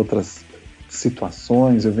outras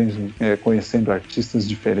situações, eu venho conhecendo artistas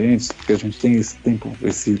diferentes, porque a gente tem esse tempo,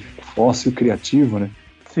 esse ócio criativo, né?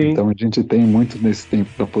 Sim. Então a gente tem muito nesse tempo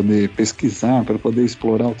para poder pesquisar, para poder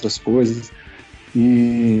explorar outras coisas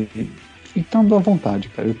e estando à vontade,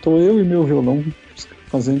 cara. Eu e meu violão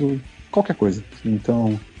fazendo qualquer coisa.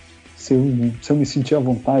 Então, se eu me sentir à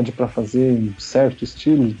vontade para fazer um certo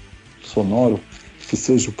estilo sonoro, que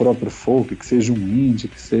seja o próprio folk, que seja um indie,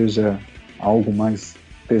 que seja algo mais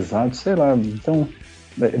pesado, sei lá. Então,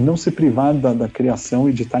 não se privar da criação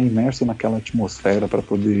e de estar imerso naquela atmosfera para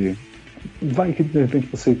poder... Vai que de repente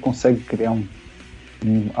você consegue criar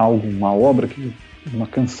uma obra, uma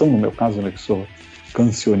canção, no meu caso, né, que sou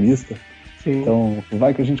cancionista. Sim. Então,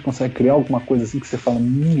 vai que a gente consegue criar alguma coisa assim que você fala,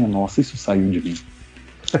 minha nossa, isso saiu de mim.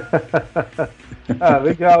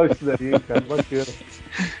 Legal isso daí, cara, bacana.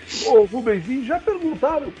 Ô, Rubens, e já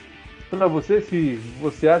perguntaram pra você se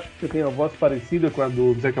você acha que você tem a voz parecida com a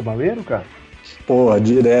do Zé Cabaleiro, cara? Pô,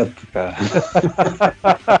 direto, cara.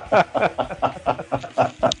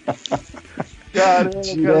 Caramba,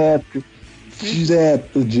 direto,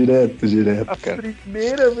 a cara.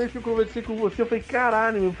 primeira vez que eu conversei com você, eu falei,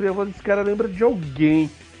 caralho, meu filho, a voz desse cara lembra de alguém.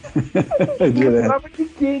 Eu não lembrava de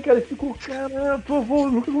quem, cara. Ele ficou, caramba,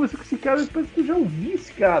 eu nunca conversei com esse cara, depois que eu já ouvi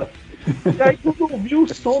esse cara. E aí quando eu ouvi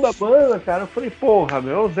o som da banda, cara, eu falei, porra,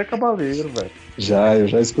 meu, é o Zé Cabaleiro, velho. Eu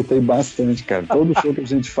já escutei bastante, cara. Todo show que a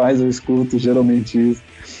gente faz, eu escuto geralmente isso.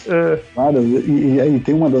 E aí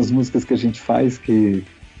tem uma das músicas que a gente faz que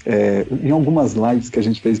em algumas lives que a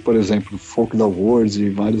gente fez, por exemplo, Folk da World e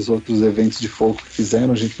vários outros eventos de folk que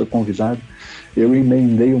fizeram, a gente foi convidado. Eu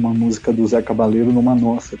emendei uma música do Zé Cabaleiro numa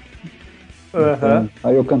nossa. Então,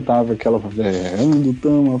 aí eu cantava aquela ando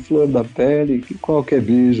tão a flor da pele que qualquer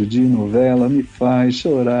beijo de novela me faz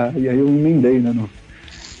chorar. E aí eu emendei, né?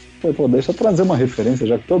 Falei, pô, deixa eu trazer uma referência,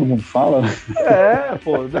 já que todo mundo fala. Né?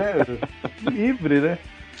 Livre, né?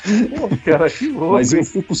 Pô, cara, que louco. Mas eu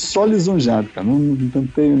fico só lisonjeado, cara. Não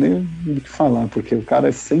tenho nem o que falar, porque o cara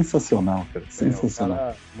é sensacional, cara. Sensacional. O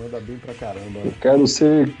cara manda bem pra caramba. Né? Eu quero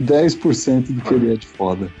ser 10% do que ele é de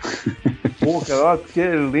foda. Pô, cara, porque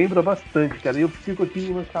lembra bastante, cara. E eu fico aqui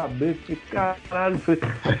na cabeça, porque caralho,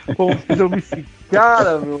 como fiz eu me sentir,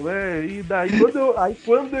 cara, meu, né? E daí,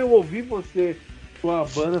 quando eu ouvi você com a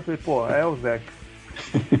banda, eu falei, pô, é o Zeca.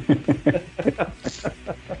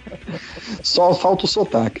 Só falta o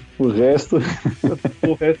sotaque, o resto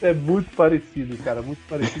é muito parecido, cara, muito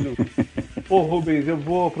parecido. Pô, Rubens, eu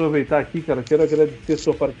vou aproveitar aqui, cara, quero agradecer a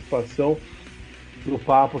sua participação no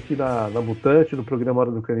papo aqui na Mutante, no programa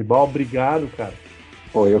Hora do Canibal. Obrigado, cara.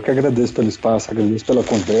 Pô, eu que agradeço pelo espaço, agradeço pela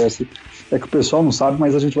conversa. É que o pessoal não sabe,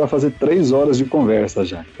 mas a gente vai fazer 3 horas de conversa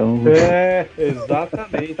já. Então...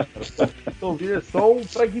 exatamente, cara. Então, é só um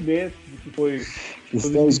fragmento do que foi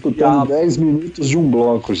Estão escutando 10 minutos de um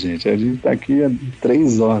bloco, gente. A gente tá aqui há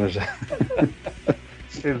 3 horas já.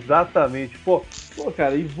 Exatamente. Pô,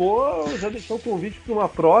 cara, e vou já deixar o convite para uma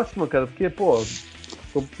próxima, cara, porque, pô,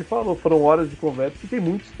 como você falou, foram horas de conversa e tem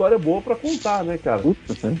muita história boa para contar, né, cara?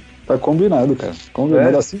 Puta, tá combinado, cara.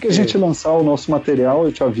 Combinado. Assim que a gente lançar o nosso material,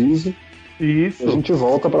 eu te aviso. Isso. A gente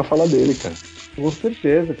volta para falar dele, cara. Com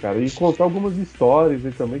certeza, cara. E contar algumas histórias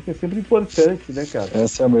aí também, que é sempre importante, né, cara?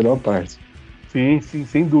 Essa é a melhor parte. Sim,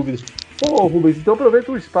 sem dúvida. Pô, Rubens, então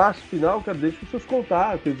aproveita o espaço final, cara, deixa os seus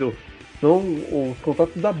contatos, entendeu? São os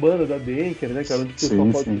contatos da banda, da Denker, né, cara? Onde o pessoal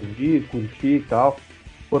pode vir, curtir e tal.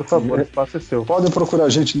 Por favor, o espaço é seu. Podem procurar a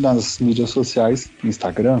gente nas mídias sociais,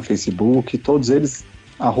 Instagram, Facebook, todos eles,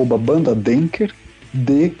 @banda Denker,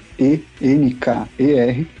 Denker,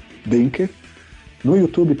 Denker. No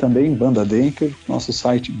YouTube também, Banda Denker, nosso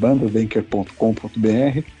site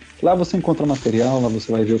bandadenker.com.br. Lá você encontra material, lá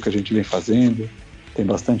você vai ver o que a gente vem fazendo. Tem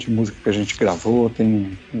bastante música que a gente gravou,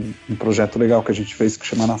 tem um projeto legal que a gente fez que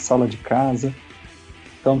chama Na Sala de Casa.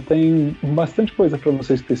 Então tem bastante coisa para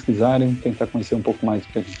vocês pesquisarem, tentar conhecer um pouco mais do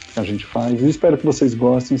que a gente faz. E espero que vocês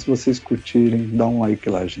gostem. Se vocês curtirem, dá um like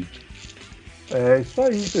lá, gente. É isso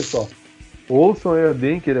aí, pessoal. Ouçam a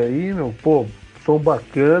Denker aí, meu, pô, som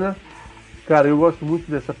bacana. Cara, eu gosto muito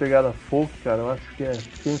dessa pegada folk, cara. Eu acho que é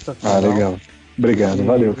sensacional. Ah, legal. Obrigado,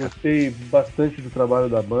 valeu. Gostei bastante do trabalho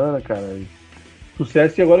da banda, cara. E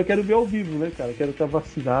sucesso, e agora eu quero ver ao vivo, né, cara? Quero estar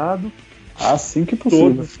vacinado. Assim que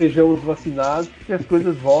possível. Todos sejamos vacinados, que as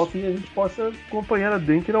coisas voltem e a gente possa acompanhar a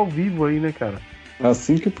Denker ao vivo aí, né, cara?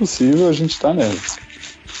 Assim que possível a gente tá nela.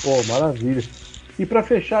 Pô, maravilha. E pra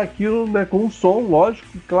fechar aquilo, né, com um som, lógico,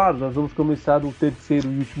 que, claro, nós vamos começar o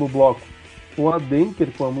terceiro e último bloco com a Denker,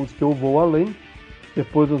 com a música Eu Vou Além.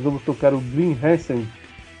 Depois nós vamos tocar o Glen Hansard,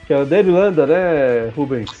 que é da Irlanda, né,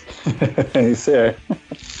 Rubens? Isso é.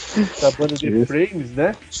 Da banda The Frames,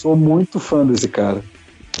 né? Sou muito fã desse cara.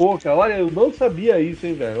 Pô, cara, olha, eu não sabia isso,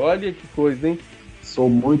 hein, velho? Olha que coisa, hein? Sou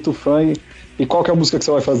muito fã. E qual que é a música que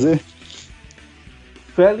você vai fazer?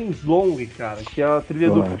 Fellings Lonely, cara, que é a trilha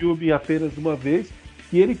do Olha. filme Apenas Uma Vez.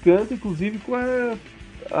 E ele canta, inclusive, com a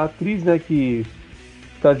atriz, né, que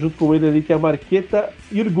tá junto com ele ali, que é a Marketa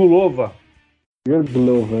Irglova.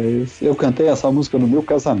 Irglova, eu cantei essa música no meu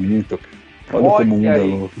casamento. Olha como o mundo é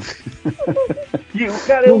louco. E o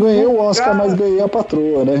cara Não ganhei o Oscar, mas ganhei a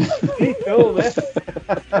patroa, né? Então, né?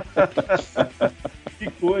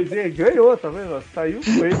 Que coisa, hein? Ganhou, tá vendo? Saiu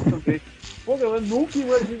com ele também. Pô, eu nunca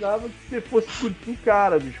imaginava que você fosse curtir o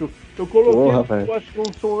cara, bicho. Eu coloquei, eu acho que é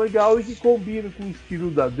um som legal e que combina com o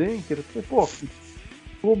estilo da Denker. Eu falei, pô,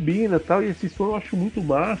 combina e tal, e esse som eu acho muito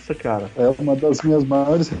massa, cara. É uma das minhas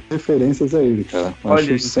maiores referências a ele, cara. Eu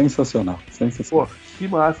acho sensacional, sensacional. Pô, que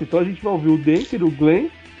massa. Então a gente vai ouvir o Denker, o Glen,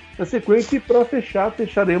 na sequência, e pra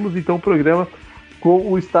fecharemos então o programa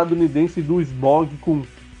com o estadunidense do Smog, com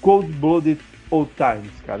Cold Blooded Old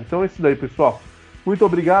Times, cara. Então é isso daí, pessoal. Muito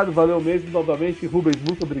obrigado, valeu mesmo novamente. Rubens,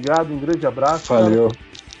 muito obrigado, um grande abraço. Valeu.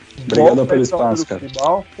 Cara. Obrigado pelo espaço, cara.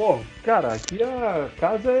 Pô, cara, aqui a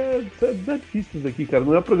casa é dos artistas aqui, cara.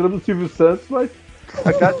 Não é o programa do Silvio Santos, mas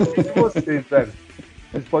a casa é de vocês, velho.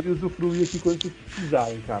 Vocês podem usufruir aqui quando vocês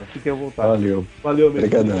precisarem, cara. Fiquem à vontade. Valeu. Valeu mesmo.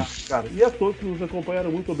 Obrigadão. Cara. E a todos que nos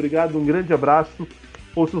acompanharam, muito obrigado. Um grande abraço.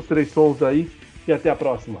 Ouçam os 3 sons aí e até a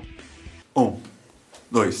próxima. 1,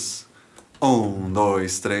 2, 1,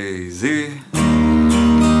 2, 3 e...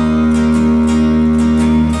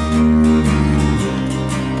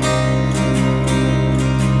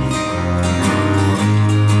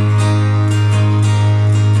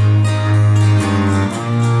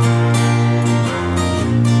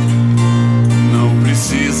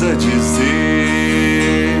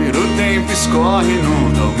 dizer, o tempo escorre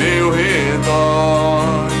nunca ao meu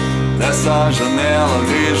redor. Dessa janela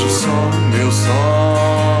vejo só meu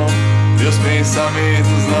sol. Meus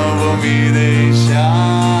pensamentos não vão me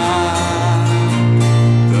deixar.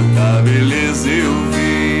 Tanta beleza eu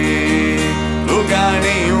vi, lugar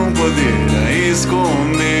nenhum poderá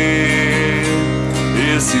esconder.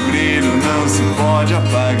 Esse brilho não se pode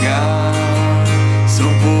apagar. São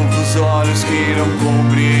poucos olhos que irão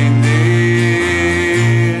compreender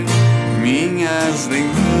minhas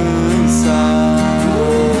lembranças,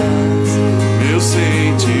 meus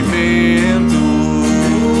sentimentos,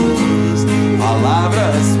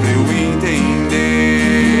 palavras pra eu entender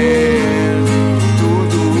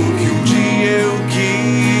tudo que um dia eu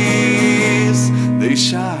quis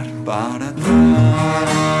deixar para trás.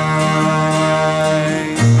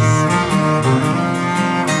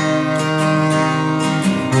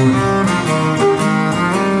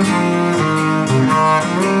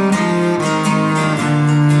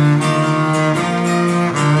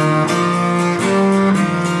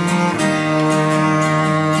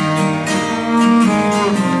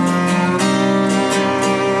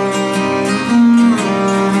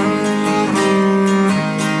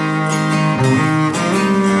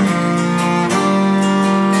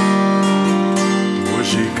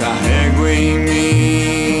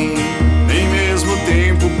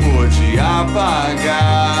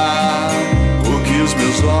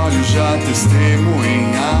 meus olhos já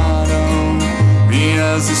testemunharam.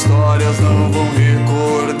 Minhas histórias não vão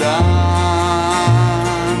recordar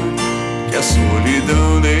que a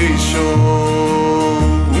solidão deixou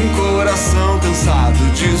um coração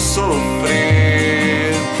cansado de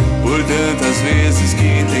sofrer por tantas vezes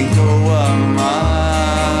que tentou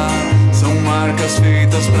amar. São marcas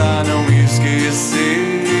feitas pra não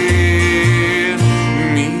esquecer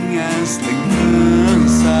minhas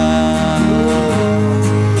lembranças,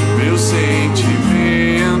 meus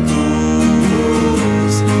sentimentos,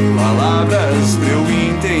 palavras pra eu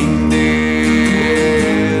entender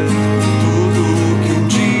tudo que um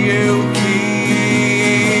dia eu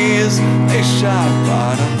quis deixar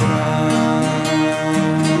para trás.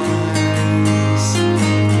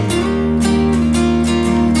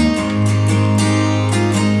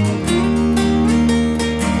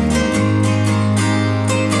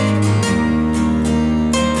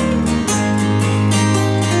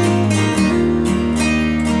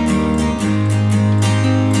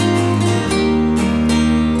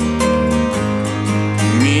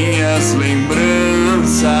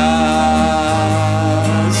 Lembranças,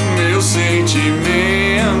 meus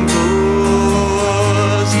sentimentos,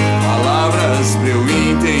 palavras pra eu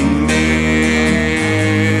entender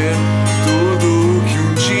tudo que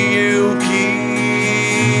um dia eu quis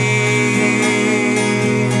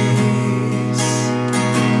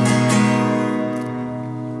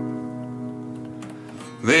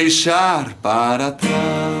deixar para trás.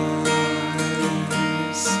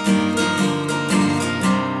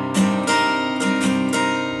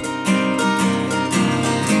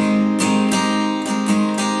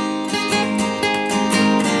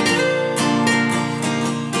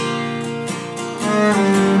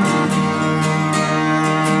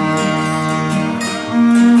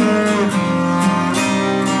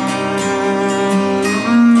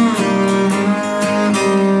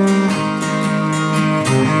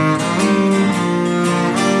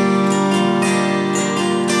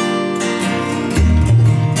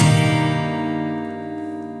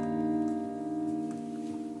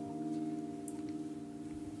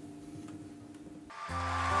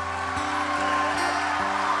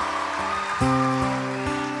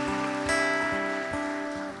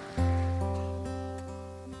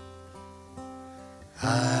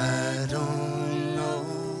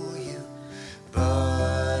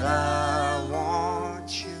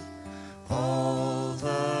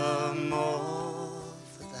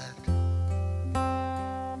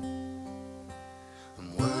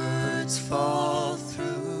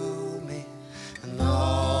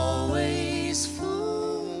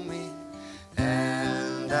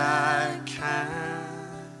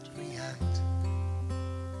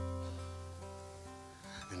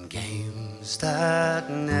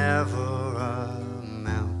 That never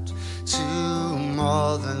amount to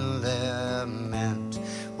more than they're meant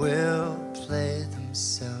will play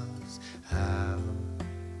themselves out.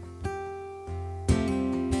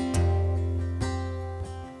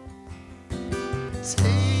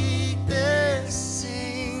 Take this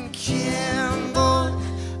sinking boat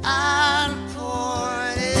and pour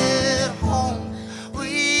it home.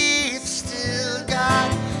 We've still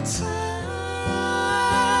got time.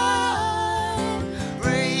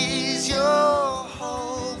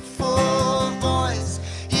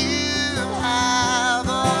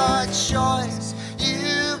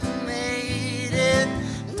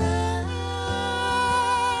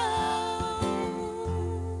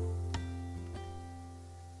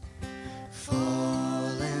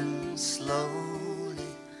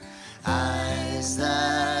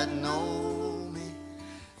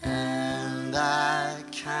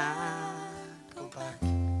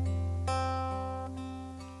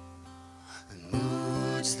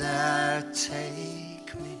 That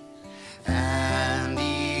take me and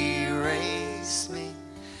erase me,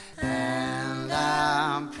 and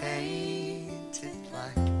I'm painted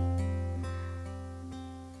black.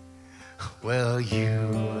 Well,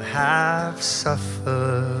 you have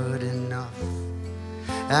suffered enough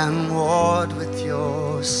and warred with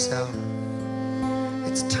yourself.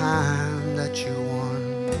 It's time that you won.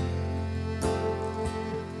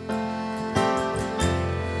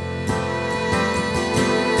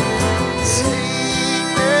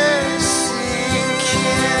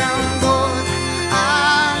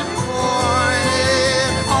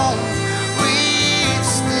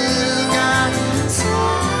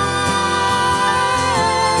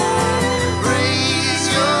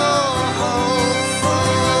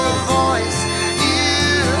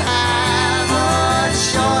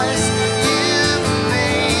 Choice, you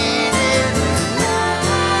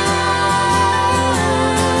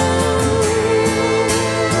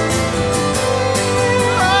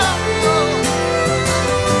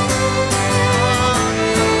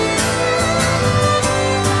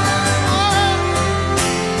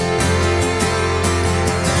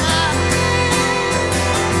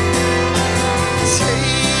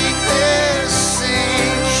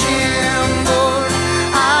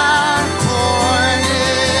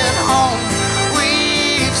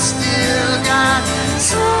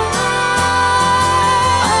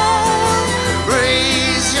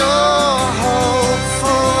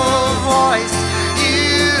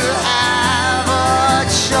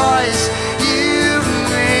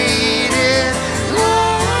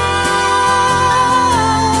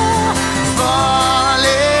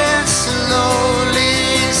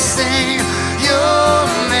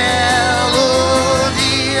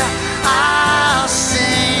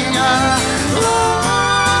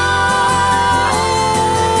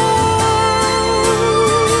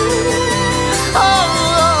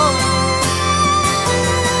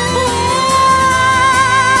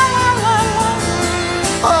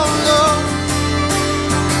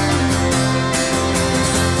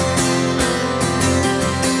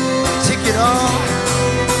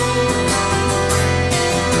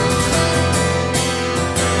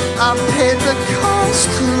I paid the cost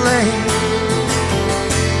too late.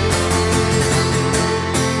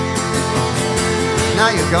 Now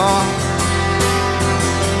you're gone.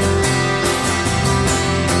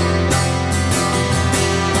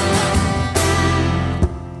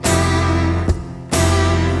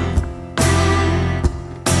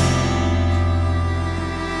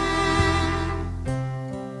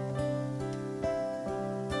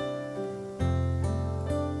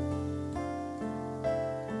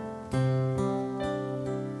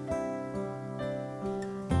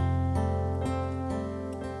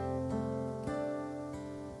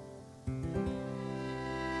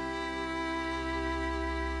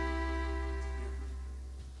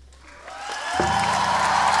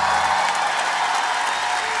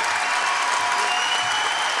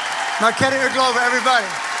 Marketa, Irglova, everybody.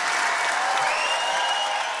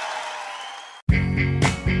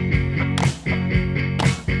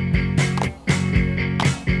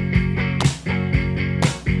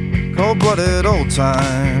 Cold-blooded old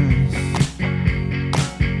times.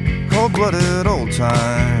 Cold-blooded old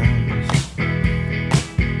times.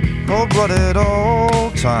 Cold-blooded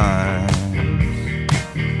old times.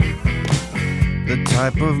 The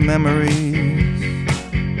type of memories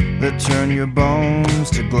that turn your bones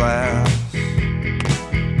to glass.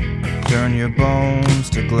 Turn your bones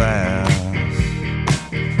to glass.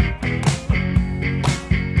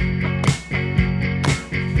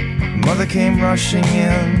 Mother came rushing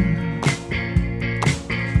in.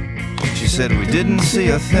 She said we didn't see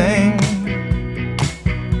a thing.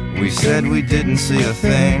 We said we didn't see a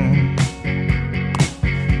thing.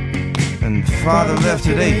 And Father left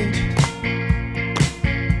at 8,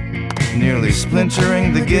 nearly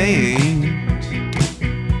splintering the gate.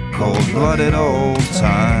 Cold-blooded old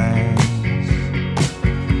times.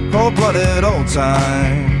 Cold-blooded old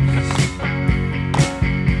times.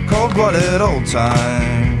 Cold-blooded old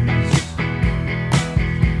times.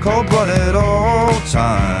 Cold-blooded old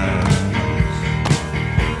times.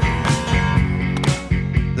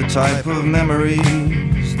 The type of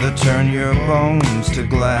memories that turn your bones to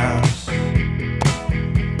glass.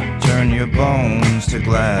 Turn your bones to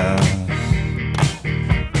glass.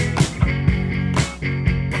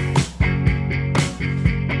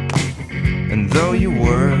 And though you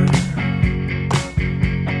were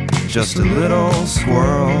just a little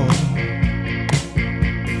squirrel,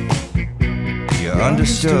 you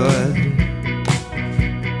understood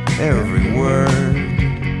every word.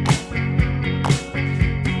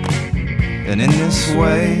 And in this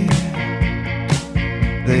way,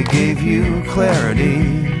 they gave you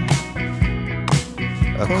clarity,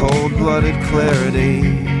 a cold-blooded clarity.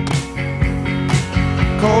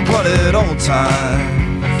 Cold-blooded old times.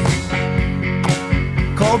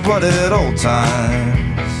 Cold-blooded old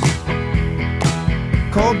times.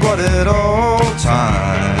 Cold-blooded old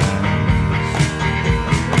times.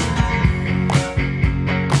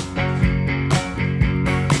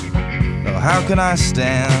 Oh, how can I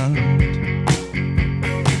stand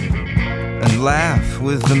and laugh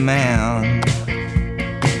with the man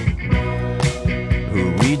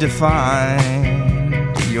who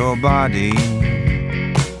redefined your body?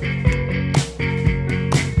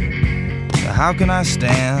 How can I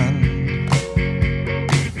stand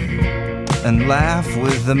and laugh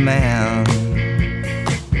with the man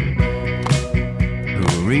who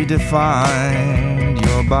redefined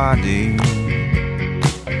your body?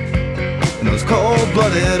 In those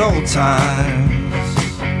cold-blooded old times.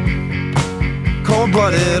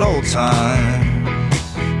 Cold-blooded old times.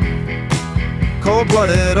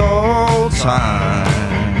 Cold-blooded old times.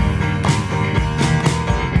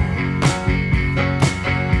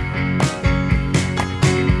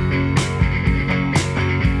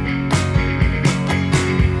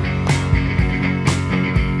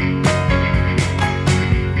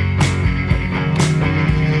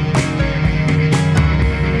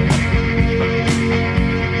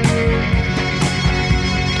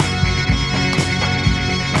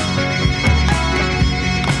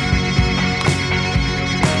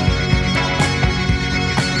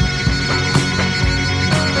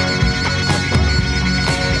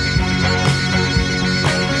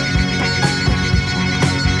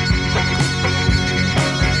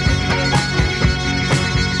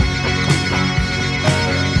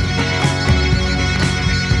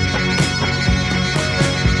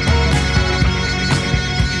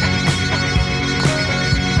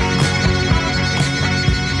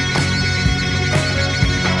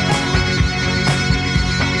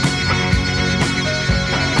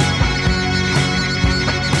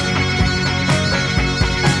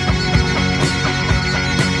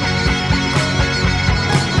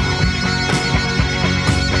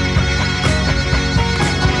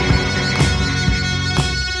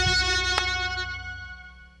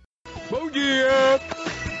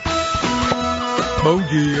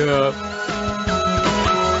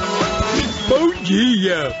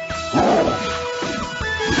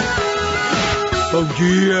 Bom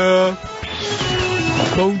dia.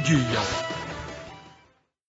 Bom dia.